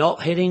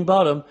 not hitting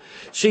bottom.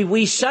 See,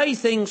 we say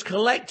things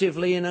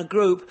collectively in a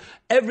group.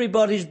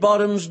 Everybody's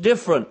bottom's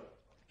different.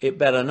 It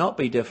better not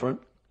be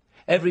different.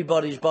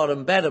 Everybody's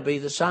bottom better be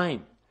the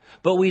same.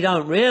 But we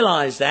don't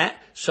realise that,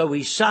 so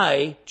we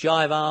say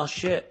jive ass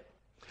shit.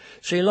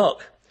 See,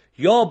 look,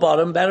 your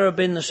bottom better have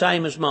been the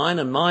same as mine,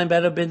 and mine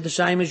better have been the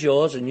same as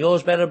yours, and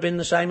yours better have been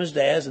the same as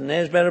theirs, and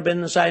theirs better have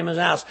been the same as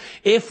ours,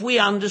 if we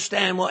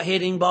understand what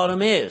hitting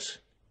bottom is.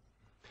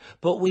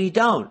 But we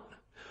don't.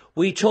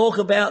 We talk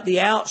about the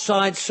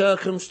outside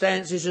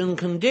circumstances and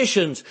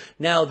conditions.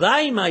 Now,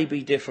 they may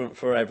be different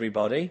for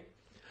everybody,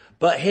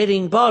 but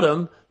hitting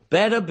bottom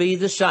better be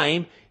the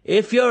same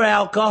if you're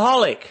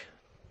alcoholic.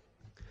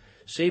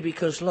 See,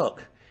 because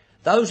look,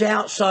 those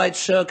outside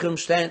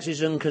circumstances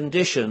and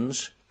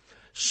conditions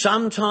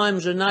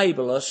sometimes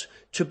enable us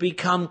to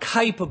become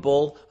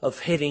capable of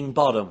hitting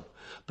bottom.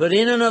 but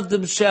in and of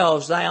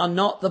themselves they are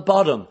not the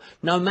bottom.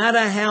 No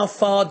matter how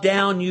far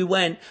down you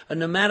went, and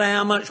no matter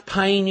how much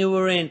pain you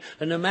were in,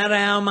 and no matter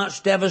how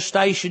much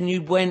devastation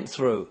you went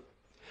through,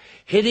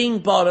 hitting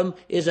bottom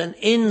is an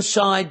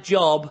inside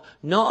job,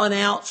 not an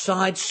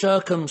outside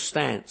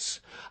circumstance.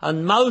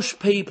 And most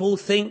people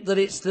think that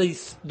it's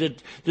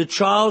the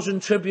trials and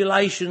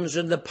tribulations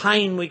and the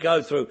pain we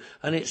go through,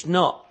 and it's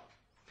not.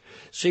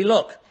 See,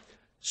 look,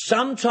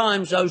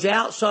 sometimes those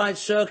outside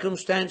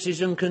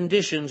circumstances and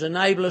conditions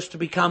enable us to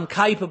become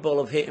capable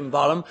of hitting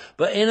bottom,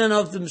 but in and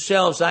of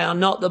themselves they are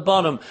not the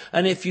bottom.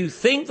 And if you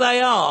think they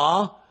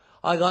are,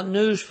 I got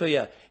news for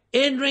you.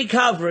 In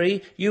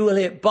recovery, you will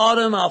hit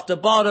bottom after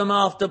bottom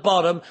after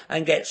bottom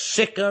and get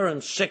sicker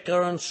and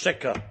sicker and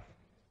sicker.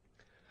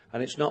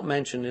 And it's not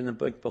mentioned in the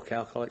big book,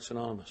 Alcoholics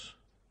Anonymous.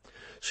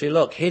 See,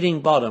 look,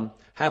 hitting bottom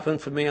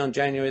happened for me on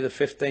January the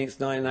 15th,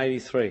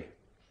 1983.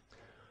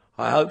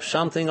 I hope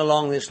something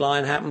along this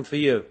line happened for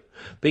you,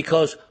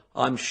 because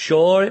I'm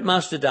sure it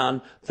must have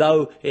done,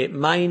 though it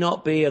may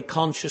not be a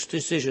conscious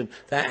decision.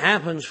 That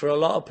happens for a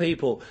lot of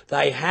people.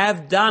 They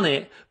have done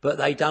it, but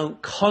they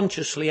don't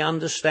consciously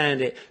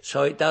understand it,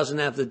 so it doesn't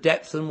have the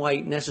depth and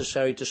weight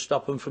necessary to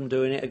stop them from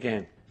doing it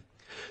again.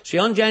 See,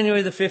 on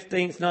January the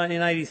 15th,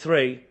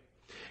 1983,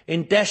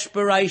 in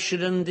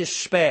desperation and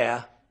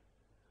despair,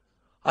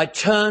 I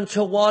turned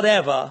to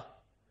whatever,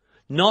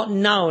 not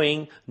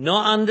knowing,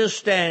 not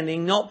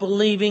understanding, not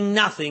believing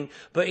nothing,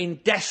 but in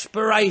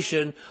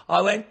desperation,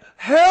 I went,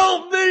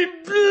 "Help me,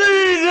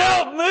 please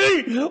help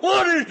me!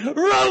 What is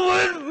wrong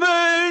with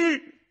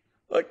me?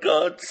 I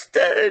can't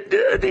stand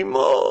it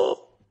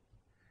anymore."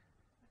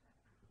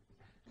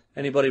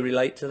 Anybody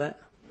relate to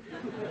that?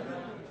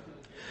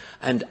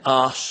 And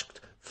asked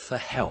for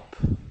help.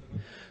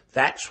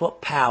 That's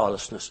what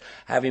powerlessness,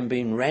 having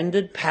been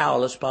rendered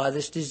powerless by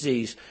this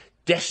disease,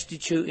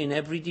 destitute in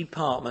every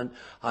department,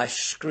 I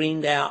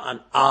screamed out and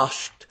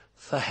asked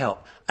for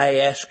help.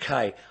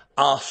 ASK,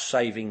 Ask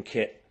Saving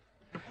Kit.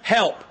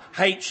 Help,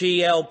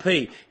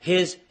 HELP,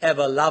 His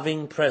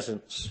ever-loving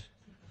presence.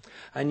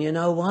 And you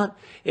know what?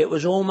 It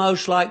was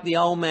almost like the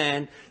old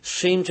man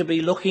seemed to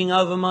be looking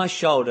over my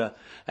shoulder,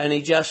 and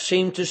he just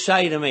seemed to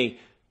say to me,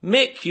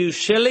 "Mick, you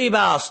silly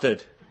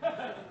bastard.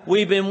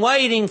 We've been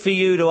waiting for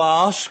you to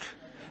ask.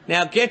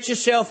 Now get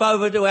yourself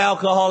over to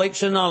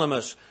Alcoholics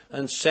Anonymous,"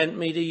 and sent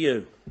me to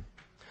you.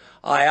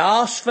 I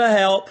asked for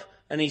help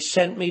and he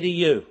sent me to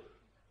you.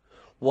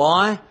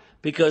 Why?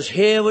 Because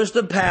here was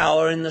the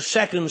power in the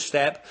second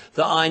step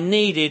that I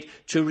needed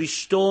to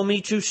restore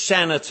me to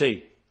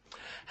sanity.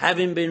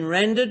 Having been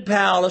rendered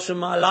powerless and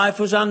my life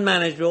was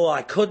unmanageable,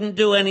 I couldn't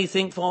do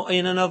anything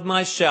in and of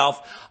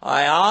myself.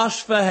 I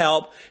asked for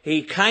help.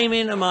 He came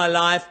into my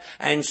life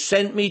and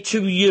sent me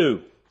to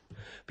you.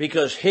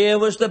 Because here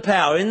was the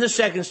power, in the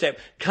second step,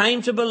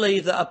 came to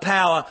believe that a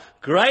power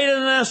greater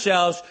than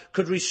ourselves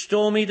could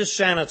restore me to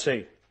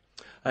sanity.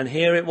 And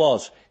here it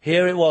was,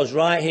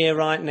 right here,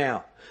 right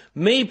now.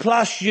 Me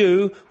plus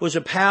you was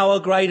a power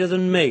greater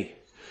than me.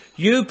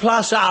 You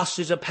plus us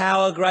is a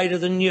power greater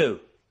than you.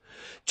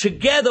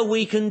 Together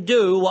we can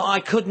do what I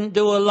couldn't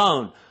do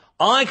alone.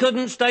 I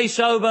couldn't stay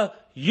sober,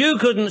 you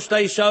couldn't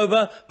stay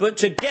sober, but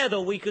together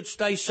we could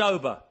stay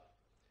sober.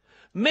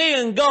 Me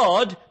and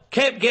God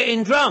kept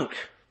getting drunk.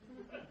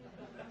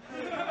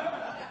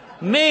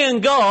 Me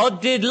and God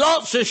did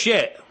lots of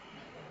shit.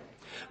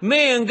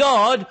 Me and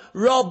God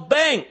robbed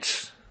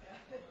banks.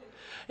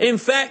 In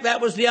fact,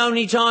 that was the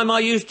only time I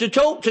used to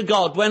talk to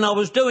God, when I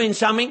was doing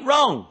something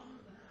wrong.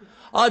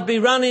 I'd be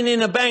running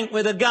in a bank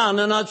with a gun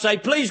and I'd say,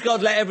 "Please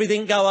God, let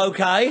everything go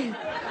okay."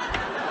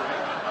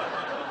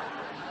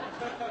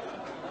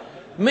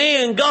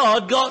 Me and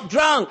God got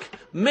drunk.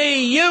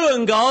 Me, you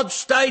and God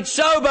stayed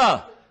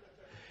sober.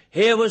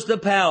 Here was the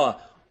power.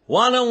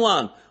 One on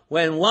one.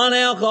 When one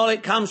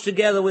alcoholic comes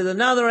together with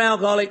another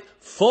alcoholic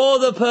for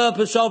the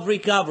purpose of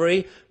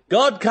recovery,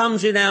 God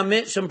comes in our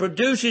midst and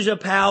produces a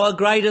power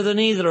greater than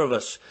either of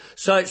us.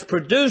 So it's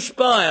produced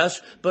by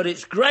us, but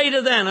it's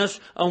greater than us,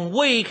 and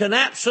we can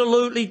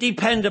absolutely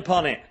depend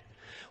upon it.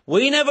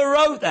 We never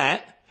wrote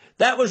that.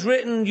 That was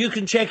written, you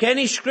can check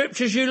any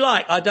scriptures you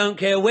like. I don't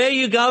care where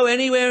you go,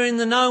 anywhere in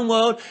the known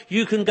world.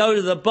 You can go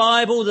to the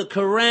Bible, the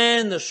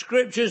Quran, the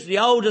scriptures, the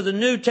Old or the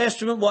New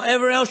Testament,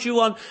 whatever else you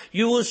want.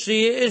 You will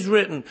see it is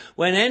written.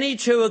 When any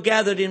two are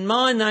gathered in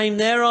my name,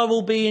 there I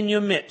will be in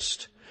your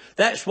midst.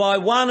 That's why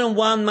 1 and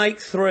 1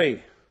 make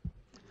 3.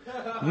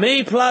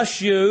 Me plus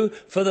you,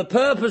 for the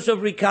purpose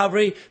of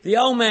recovery, the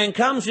old man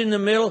comes in the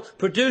middle,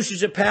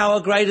 produces a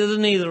power greater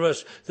than either of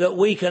us that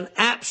we can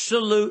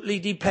absolutely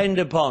depend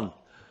upon.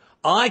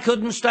 I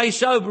couldn't stay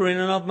sober in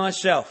and of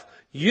myself.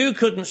 You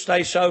couldn't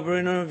stay sober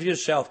in and of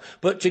yourself.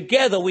 But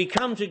together we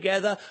come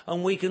together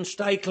and we can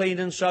stay clean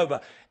and sober.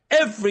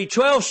 Every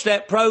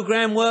 12-step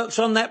program works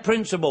on that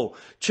principle.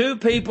 Two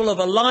people of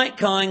a like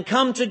kind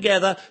come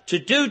together to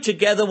do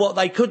together what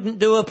they couldn't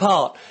do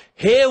apart.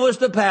 Here was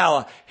the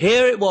power.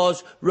 Here it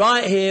was,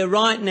 right here,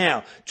 right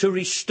now, to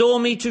restore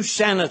me to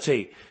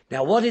sanity.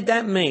 Now, what did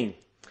that mean?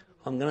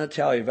 I'm going to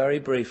tell you very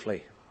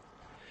briefly.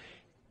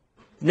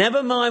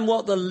 Never mind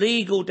what the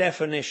legal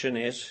definition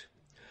is.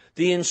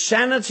 The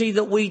insanity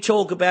that we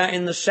talk about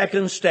in the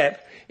second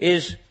step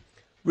is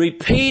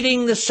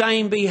repeating the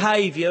same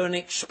behaviour and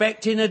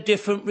expecting a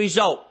different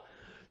result.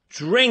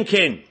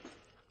 Drinking.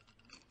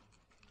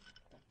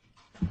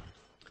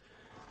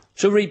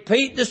 To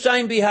repeat the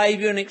same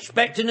behaviour and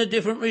expecting a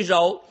different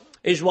result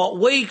is what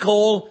we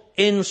call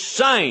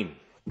insane.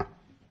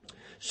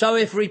 So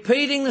if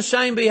repeating the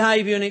same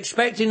behaviour and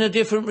expecting a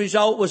different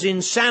result was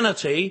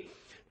insanity,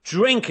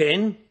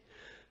 drinking,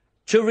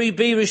 to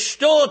be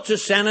restored to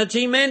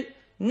sanity meant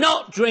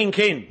not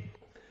drinking.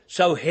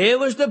 So here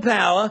was the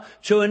power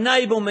to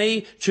enable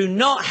me to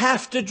not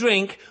have to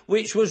drink,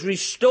 which was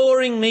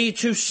restoring me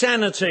to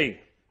sanity.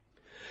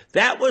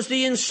 That was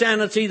the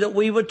insanity that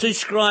we were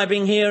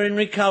describing here in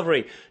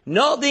recovery.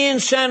 Not the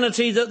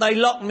insanity that they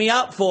locked me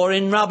up for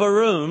in rubber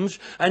rooms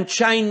and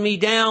chained me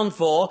down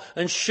for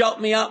and shot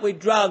me up with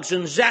drugs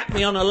and zapped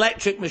me on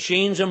electric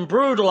machines and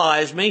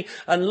brutalised me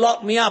and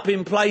locked me up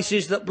in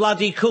places that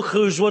bloody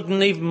cuckoos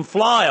wouldn't even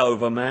fly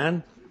over,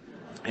 man.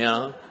 You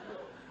know?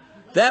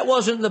 That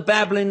wasn't the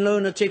babbling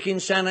lunatic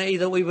insanity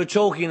that we were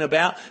talking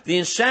about. The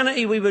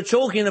insanity we were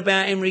talking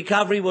about in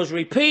recovery was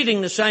repeating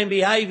the same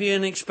behaviour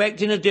and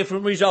expecting a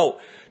different result.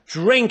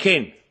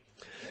 Drinking.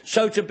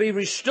 So to be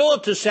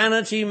restored to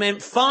sanity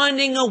meant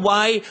finding a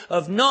way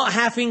of not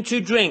having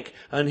to drink.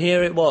 And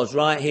here it was,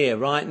 right here,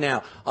 right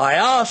now. I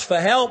asked for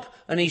help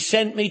and he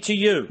sent me to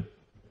you.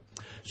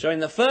 So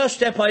in the first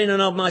step in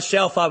and of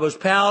myself, I was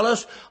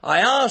powerless. I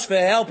asked for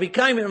help. He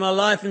came into my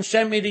life and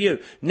sent me to you.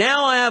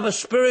 Now I have a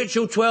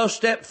spiritual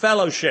 12-step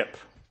fellowship.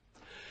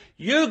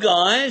 You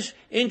guys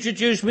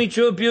introduced me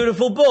to a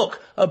beautiful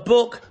book, a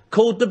book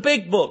called The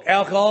Big Book,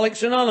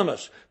 Alcoholics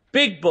Anonymous.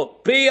 Big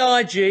Book,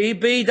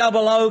 B-I-G-B-O-O-K.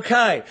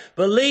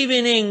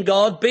 Believing in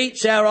God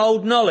beats our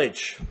old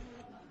knowledge.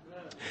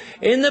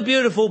 In the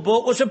beautiful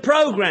book was a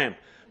program,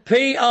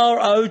 P-R-O-G-R-A-M.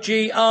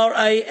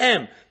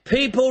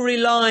 People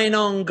relying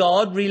on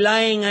God,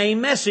 relaying a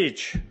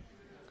message.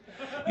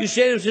 You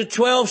said it was a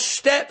 12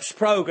 steps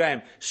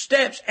program.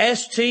 Steps,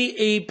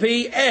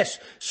 S-T-E-P-S.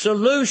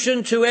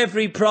 Solution to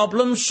every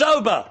problem,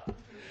 sober.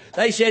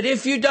 They said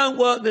if you don't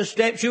work the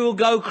steps, you will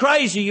go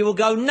crazy, you will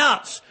go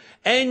nuts.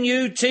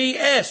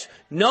 N-U-T-S.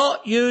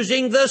 Not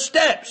using the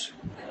steps.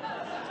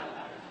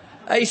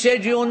 They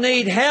said you'll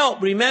need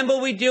help. Remember,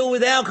 we deal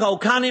with alcohol,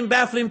 cunning,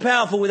 baffling,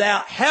 powerful.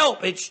 Without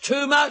help, it's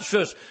too much for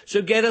us.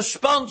 So get a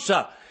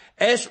sponsor.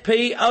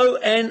 S-P-O-N-S-O-R.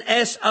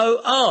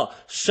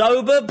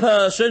 Sober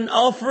person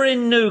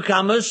offering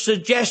newcomers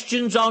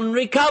suggestions on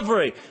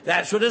recovery.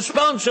 That's what a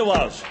sponsor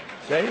was.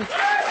 See?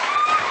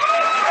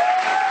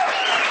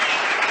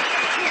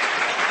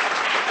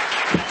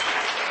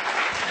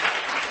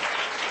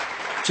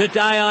 Today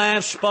I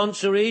have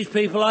sponsorees,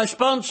 people I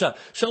sponsor.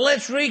 So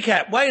let's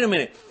recap. Wait a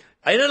minute.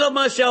 I don't love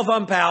myself,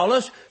 I'm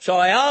powerless, so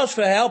I ask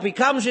for help, he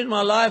comes into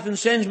my life and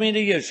sends me to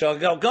you. So I've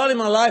got God in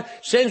my life,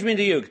 sends me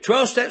to you.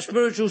 12-Step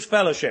Spirituals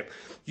Fellowship.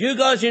 You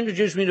guys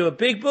introduced me to a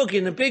big book.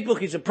 In the big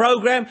book is a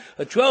program,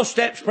 a 12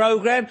 steps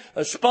program,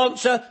 a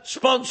sponsor,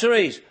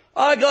 sponsorees.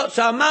 I got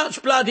so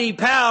much bloody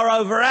power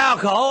over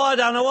alcohol, I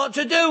don't know what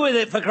to do with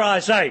it, for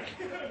Christ's sake.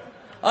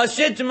 I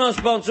said to my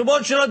sponsor,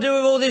 what should I do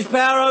with all this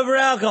power over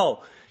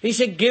alcohol? He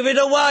said, give it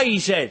away, he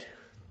said.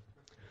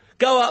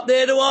 Go up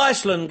there to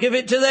Iceland, give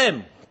it to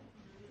them.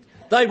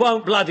 They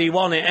won't bloody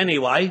want it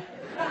anyway.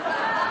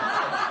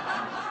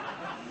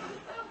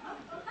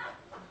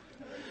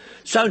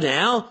 So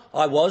now,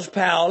 I was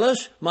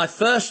powerless. My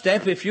first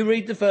step, if you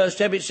read the first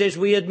step, it says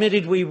we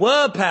admitted we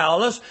were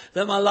powerless,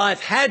 that my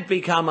life had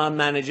become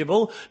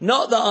unmanageable.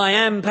 Not that I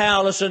am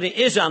powerless and it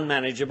is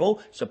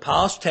unmanageable. It's a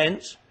past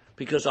tense,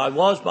 because I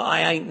was, but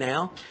I ain't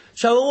now.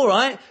 So all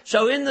right,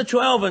 so in the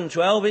 12 and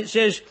 12, it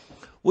says,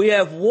 we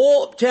have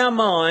warped our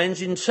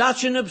minds in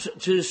such an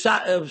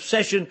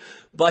obsession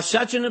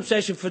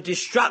for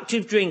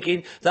destructive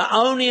drinking that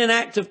only an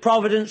act of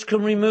providence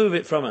can remove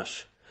it from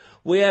us.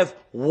 We have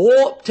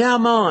warped our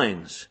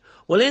minds.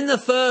 Well, in the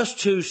first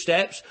two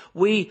steps,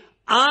 we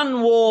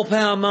unwarp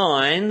our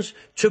minds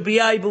to be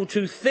able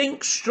to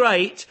think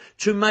straight,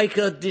 to make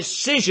a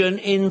decision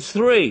in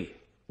 3.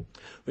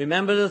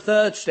 Remember the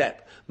third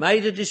step.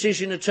 Made a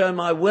decision to turn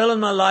my will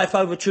and my life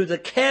over to the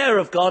care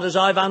of God as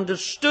I've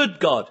understood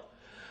God.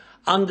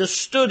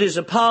 Understood is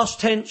a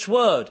past tense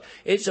word.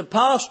 It's a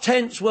past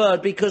tense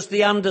word because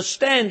the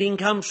understanding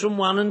comes from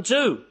 1 and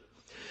 2.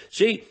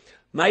 See,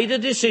 made a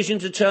decision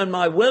to turn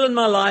my will and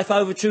my life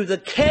over to the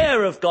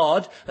care of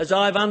God as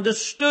I've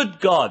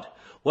understood God.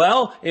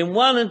 Well, in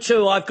 1 and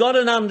 2, I've got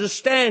an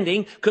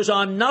understanding because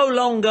I'm no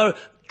longer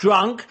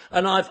drunk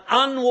and I've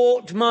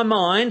unwarped my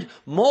mind.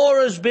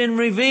 More has been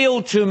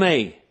revealed to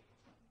me.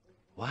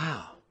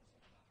 Wow.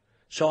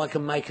 So I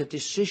can make a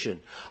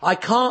decision. I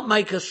can't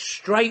make a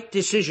straight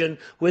decision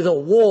with a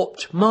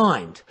warped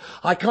mind.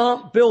 I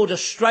can't build a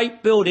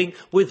straight building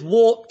with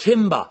warped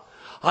timber.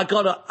 I've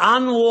got to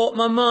unwarp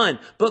my mind.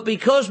 But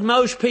because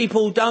most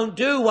people don't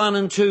do 1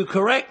 and 2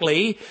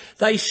 correctly,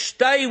 they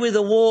stay with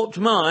a warped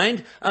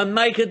mind and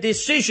make a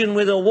decision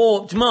with a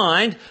warped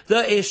mind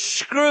that is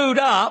screwed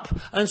up,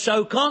 and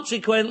so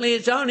consequently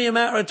it's only a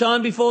matter of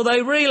time before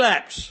they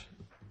relapse.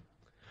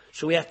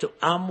 So we have to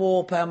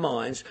unwarp our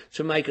minds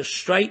to make a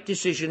straight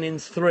decision in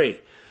 3.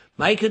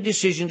 Make a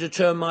decision to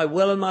turn my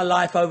will and my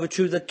life over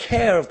to the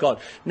care of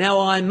God. Now,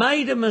 I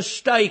made a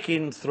mistake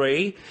in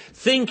 3,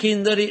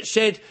 thinking that it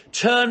said,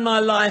 turn my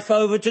life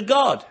over to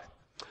God.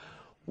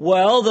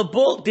 Well, the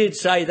book did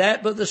say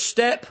that, but the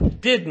step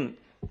didn't.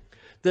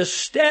 The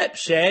step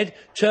said,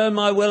 turn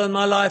my will and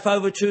my life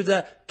over to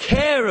the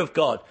care of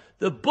God.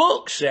 The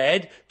book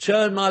said,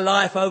 turn my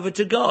life over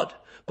to God.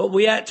 But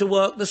we had to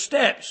work the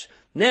steps.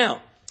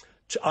 Now,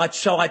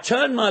 so I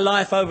turned my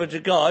life over to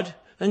God,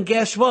 and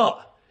guess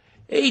what?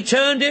 He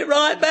turned it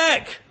right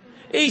back.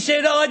 He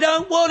said, I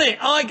don't want it.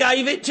 I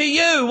gave it to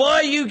you. Why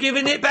are you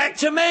giving it back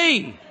to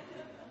me?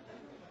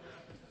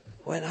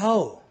 Went,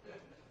 oh.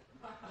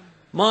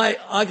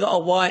 I got a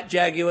white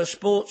Jaguar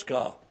sports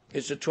car.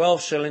 It's a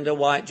 12-cylinder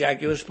white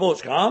Jaguar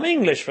sports car. I'm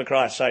English, for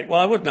Christ's sake.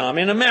 Why wouldn't I? I'm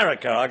in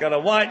America. I got a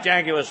white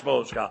Jaguar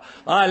sports car.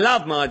 I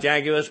love my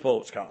Jaguar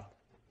sports car.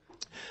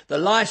 The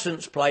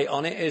license plate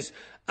on it is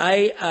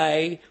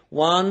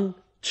AA12.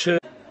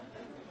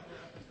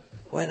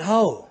 Went,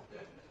 oh.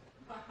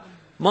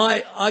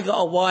 I got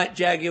a white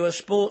Jaguar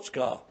sports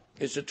car.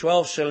 It's a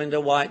 12-cylinder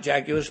white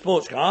Jaguar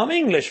sports car. I'm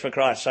English, for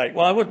Christ's sake.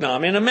 Why wouldn't I?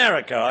 I'm in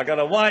America. I got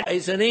a white...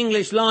 It's an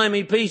English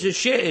limey piece of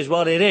shit is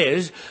what it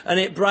is, and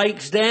it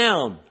breaks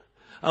down.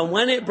 And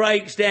when it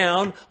breaks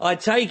down, I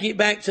take it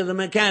back to the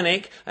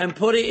mechanic and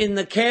put it in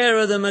the care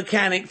of the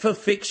mechanic for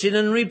fixing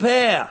and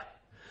repair.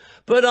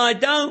 But I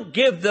don't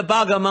give the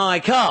bugger my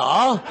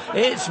car.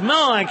 It's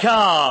my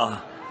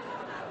car.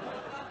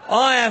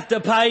 I have to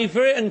pay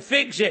for it and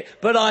fix it,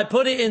 but I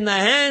put it in the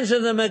hands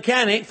of the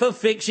mechanic for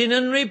fixing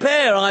and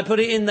repair. I put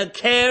it in the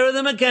care of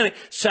the mechanic,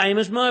 same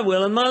as my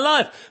will and my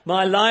life.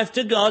 My life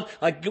to God,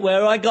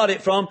 where I got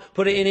it from,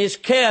 put it in his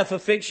care for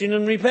fixing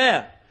and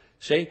repair.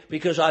 See,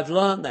 because I've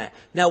learnt that.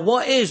 Now,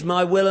 what is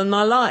my will and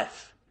my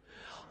life?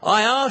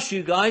 I ask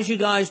you guys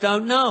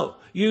don't know.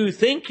 You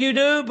think you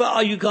do,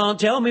 but you can't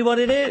tell me what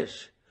it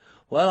is.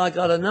 Well, I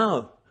got to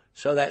know.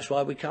 So that's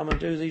why we come and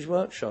do these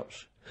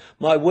workshops.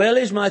 My will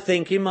is my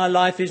thinking, my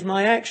life is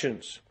my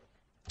actions.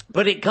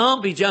 But it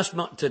can't be just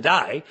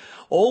today.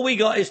 All we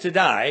got is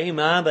today.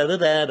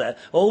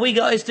 All we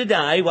got is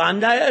today, one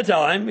day at a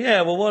time.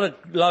 Yeah, well, what a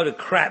load of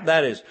crap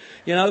that is.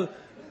 You know,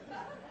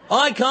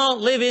 I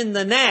can't live in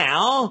the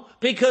now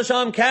because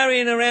I'm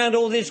carrying around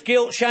all this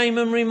guilt, shame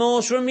and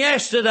remorse from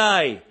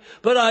yesterday.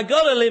 But I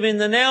got to live in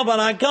the now, but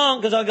I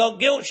can't because I got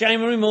guilt,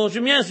 shame and remorse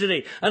from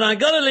yesterday. And I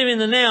got to live in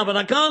the now, but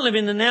I can't live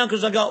in the now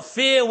because I got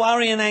fear,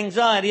 worry and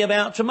anxiety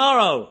about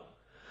tomorrow.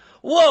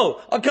 Whoa,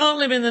 I can't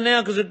live in the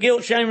now because of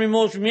guilt, shame,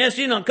 remorse from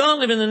yesterday, and I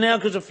can't live in the now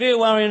because of fear,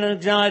 worry and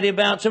anxiety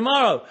about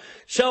tomorrow.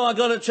 So I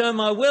got to turn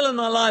my will and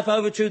my life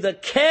over to the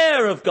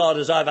care of God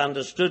as I've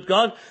understood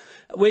God,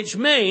 which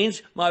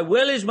means my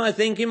will is my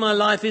thinking, my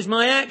life is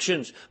my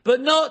actions.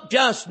 But not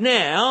just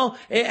now,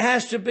 it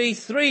has to be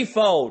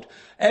threefold.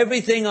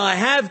 Everything I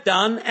have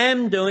done,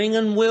 am doing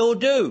and will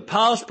do,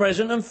 past,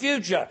 present and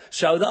future,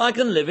 so that I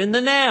can live in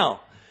the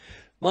now.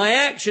 My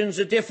actions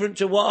are different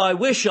to what I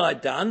wish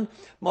I'd done,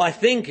 my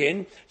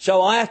thinking,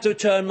 so I have to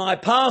turn my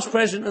past,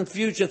 present and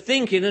future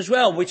thinking as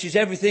well, which is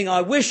everything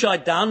I wish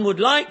I'd done, would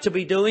like to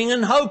be doing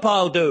and hope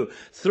I'll do,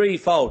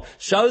 threefold,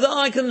 so that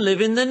I can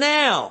live in the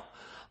now.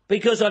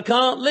 Because I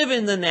can't live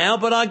in the now,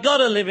 but I got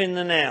to live in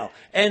the now.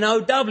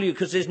 N-O-W,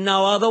 because there's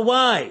no other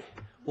way.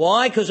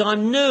 Why? Because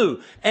I'm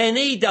new.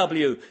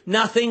 N-E-W.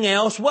 Nothing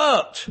else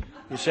worked.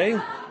 You see?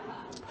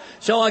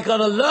 So I got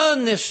to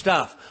learn this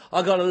stuff.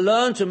 I got to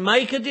learn to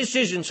make a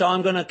decision. So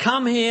I'm going to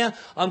come here.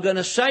 I'm going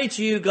to say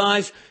to you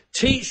guys,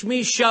 teach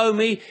me, show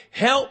me,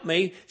 help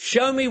me,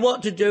 show me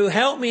what to do,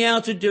 help me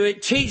how to do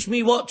it, teach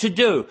me what to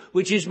do,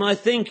 which is my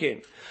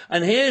thinking.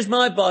 And here's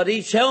my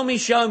body, tell me,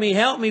 show me,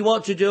 help me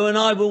what to do, and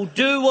I will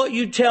do what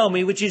you tell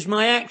me, which is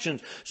my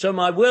actions. So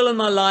my will and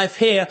my life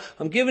here,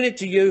 I'm giving it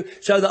to you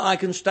so that I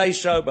can stay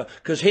sober.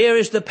 Because here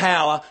is the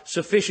power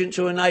sufficient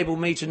to enable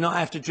me to not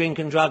have to drink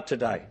and drug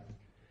today.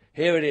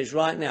 Here it is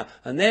right now.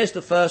 And there's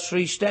the first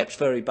 3 steps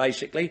very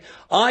basically.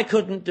 I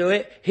couldn't do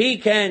it, he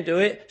can do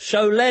it,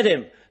 so let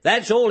him.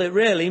 That's all it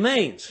really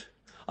means.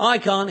 I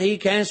can't, he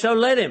can, so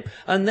let him.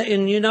 And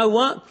you know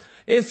what?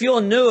 If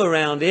you're new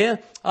around here,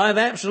 I have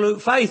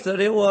absolute faith that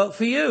it'll work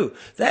for you.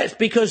 That's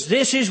because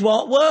this is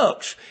what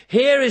works.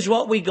 Here is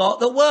what we got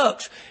that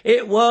works.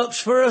 It works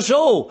for us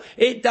all.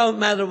 It don't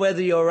matter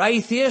whether you're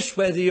atheist,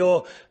 whether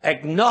you're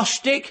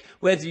agnostic,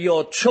 whether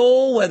you're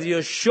tall, whether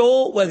you're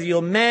short, whether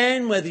you're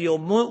man, whether you're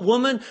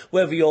woman,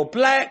 whether you're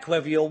black,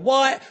 whether you're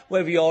white,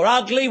 whether you're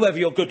ugly, whether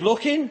you're good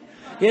looking.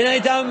 You know,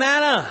 it don't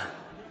matter.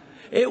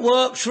 It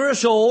works for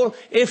us all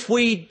if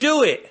we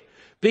do it.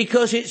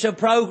 Because it's a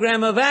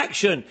program of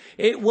action.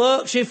 It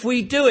works if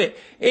we do it.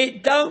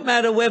 It don't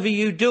matter whether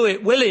you do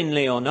it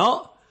willingly or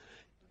not.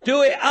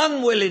 Do it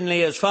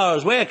unwillingly as far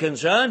as we're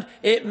concerned.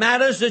 It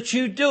matters that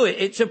you do it.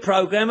 It's a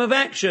program of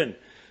action.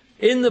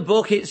 In the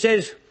book it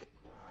says,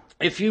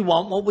 if you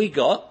want what we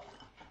got,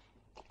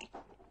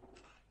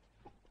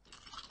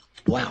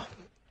 wow,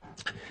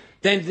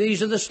 then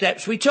these are the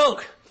steps we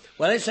took.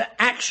 Well, it's an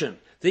action.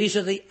 These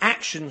are the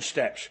action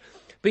steps.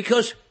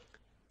 Because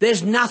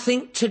there's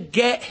nothing to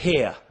get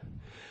here.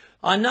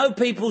 I know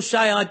people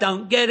say, I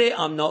don't get it,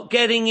 I'm not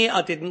getting it,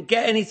 I didn't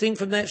get anything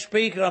from that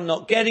speaker, I'm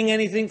not getting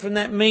anything from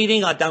that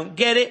meeting, I don't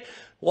get it.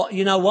 What,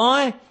 you know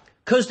why?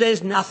 Because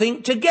there's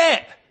nothing to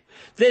get.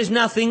 There's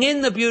nothing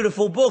in the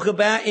beautiful book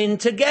about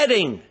into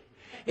getting.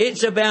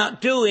 It's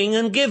about doing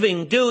and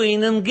giving,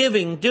 doing and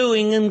giving,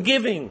 doing and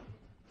giving.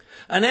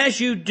 And as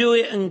you do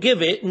it and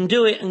give it and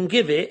do it and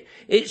give it,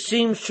 it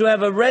seems to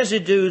have a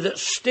residue that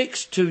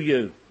sticks to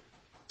you.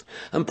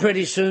 And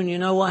pretty soon, you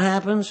know what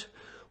happens?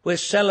 We're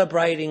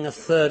celebrating a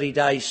 30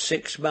 days,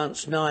 6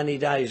 months, 90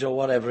 days or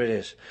whatever it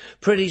is.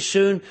 Pretty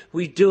soon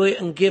we do it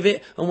and give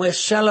it and we're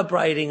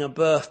celebrating a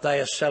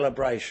birthday, a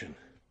celebration.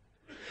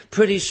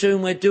 Pretty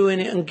soon we're doing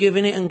it and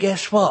giving it and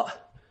guess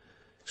what?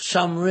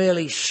 Some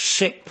really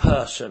sick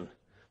person,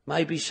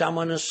 maybe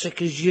someone as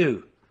sick as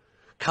you,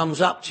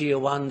 comes up to you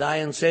one day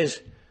and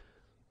says,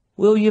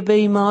 will you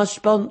be my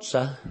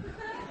sponsor?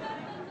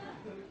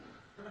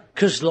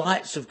 Because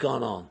lights have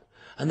gone on.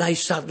 And they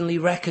suddenly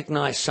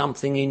recognise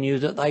something in you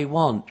that they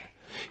want.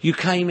 You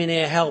came in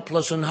here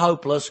helpless and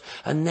hopeless,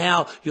 and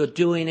now you're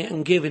doing it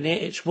and giving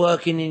it. It's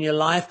working in your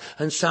life,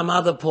 and some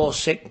other poor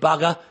sick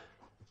bugger,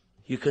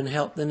 you can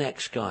help the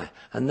next guy.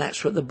 And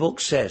that's what the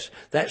book says.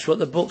 That's what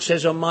the book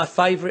says on my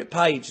favourite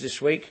page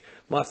this week.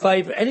 My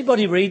favourite.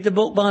 Anybody read the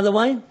book, by the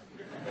way?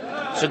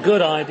 It's a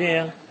good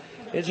idea.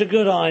 It's a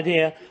good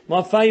idea.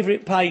 My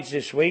favourite page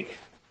this week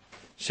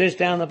says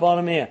down the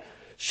bottom here,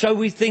 so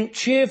we think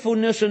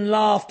cheerfulness and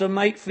laughter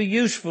make for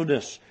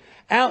usefulness.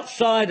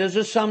 Outsiders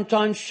are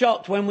sometimes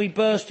shocked when we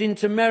burst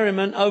into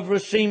merriment over a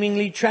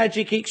seemingly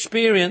tragic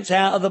experience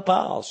out of the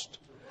past.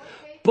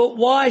 But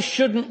why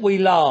shouldn't we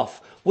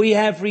laugh? We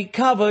have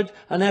recovered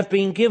and have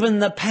been given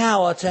the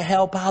power to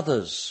help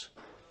others.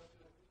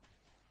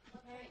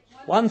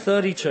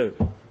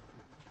 132.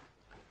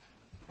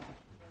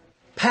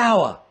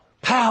 Power,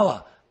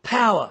 power,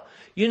 power.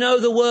 You know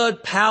the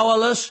word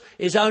powerless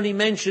is only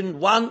mentioned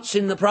once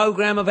in the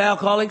program of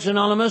Alcoholics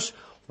Anonymous.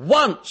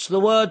 Once the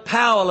word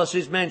powerless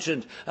is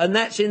mentioned, and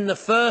that's in the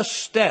first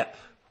step.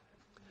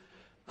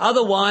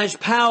 Otherwise,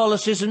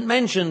 powerless isn't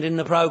mentioned in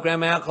the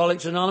program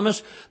Alcoholics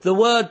Anonymous. The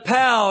word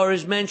power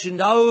is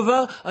mentioned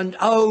over and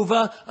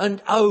over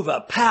and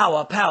over.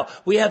 Power, power.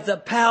 We have the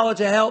power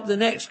to help the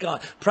next guy,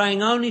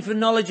 praying only for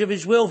knowledge of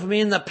his will for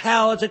me and the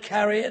power to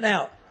carry it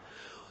out.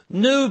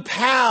 New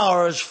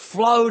power has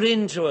flowed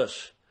into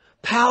us.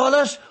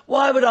 Powerless?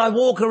 Why would I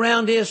walk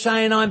around here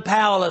saying I'm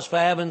powerless, for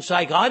heaven's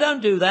sake? I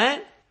don't do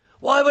that.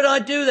 Why would I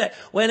do that?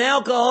 When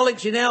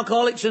alcoholics in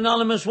Alcoholics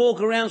Anonymous walk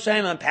around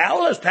saying I'm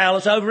powerless,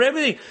 powerless over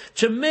everything.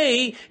 To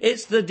me,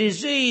 it's the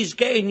disease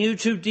getting you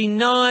to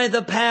deny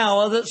the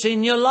power that's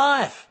in your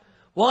life.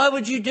 Why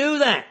would you do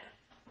that?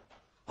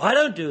 I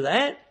don't do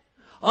that.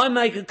 I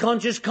make a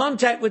conscious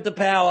contact with the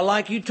power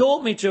like you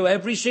taught me to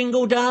every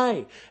single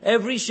day.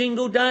 Every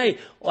single day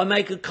I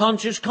make a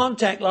conscious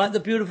contact like the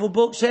beautiful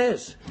book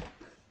says.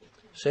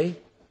 See?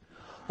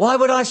 Why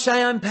would I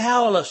say I'm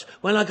powerless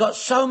when I got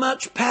so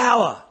much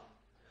power?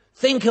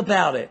 Think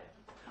about it.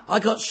 I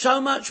got so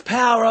much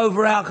power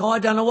over alcohol, I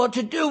don't know what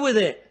to do with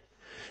it.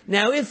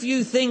 Now, if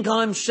you think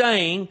I'm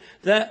saying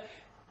that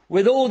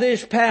with all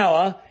this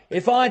power,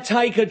 if I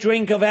take a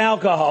drink of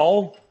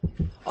alcohol,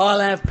 I'll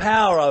have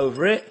power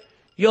over it,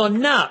 you're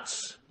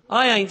nuts.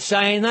 I ain't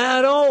saying that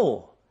at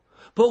all.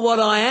 But what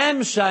I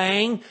am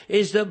saying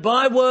is that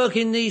by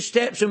working these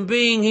steps and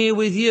being here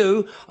with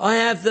you, I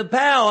have the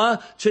power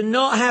to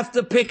not have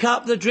to pick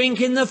up the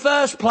drink in the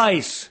first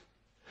place.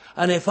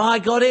 And if I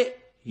got it,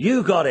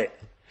 you got it.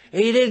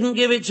 He didn't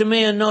give it to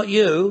me and not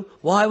you.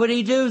 Why would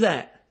he do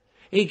that?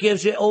 He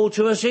gives it all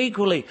to us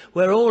equally.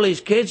 We're all his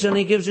kids and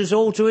he gives us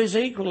all to us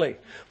equally.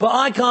 But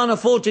I can't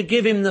afford to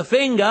give him the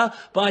finger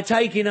by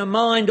taking a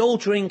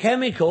mind-altering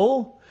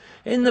chemical.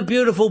 In the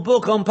beautiful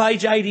book on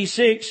page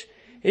 86,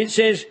 it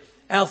says,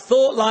 our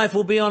thought life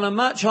will be on a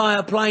much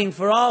higher plane,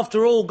 for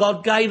after all,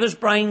 God gave us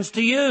brains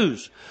to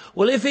use.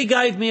 Well, if he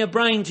gave me a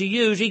brain to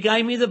use, he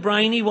gave me the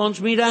brain he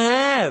wants me to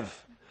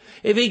have.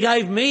 If he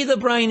gave me the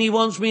brain he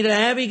wants me to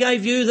have, he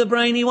gave you the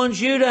brain he wants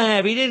you to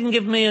have. He didn't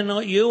give me and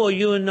not you, or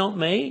you and not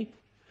me.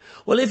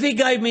 Well, if he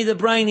gave me the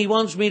brain he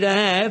wants me to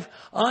have,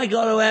 I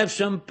got to have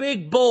some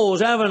big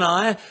balls, haven't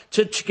I,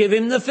 to give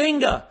him the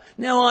finger.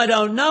 Now, I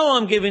don't know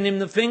I'm giving him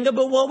the finger,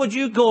 but what would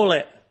you call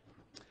it?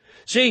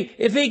 See,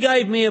 if he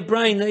gave me a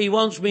brain that he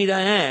wants me to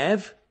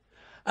have,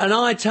 and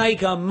I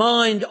take a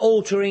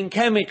mind-altering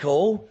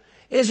chemical,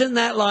 isn't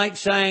that like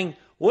saying,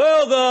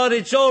 well, God,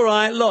 it's all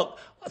right, look,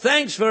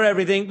 Thanks for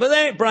everything, but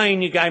that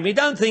brain you gave me,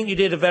 don't think you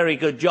did a very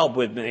good job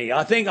with me.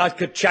 I think I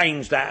could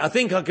change that. I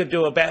think I could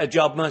do a better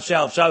job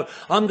myself. So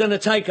I'm going to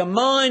take a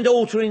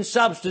mind-altering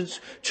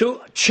substance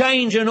to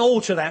change and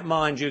alter that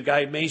mind you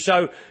gave me.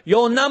 So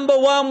you're number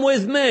one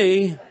with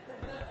me.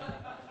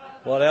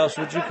 What else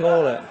would you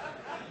call it?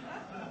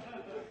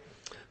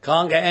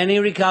 Can't get any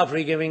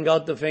recovery giving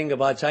God the finger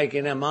by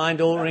taking a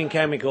mind-altering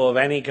chemical of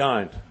any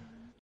kind.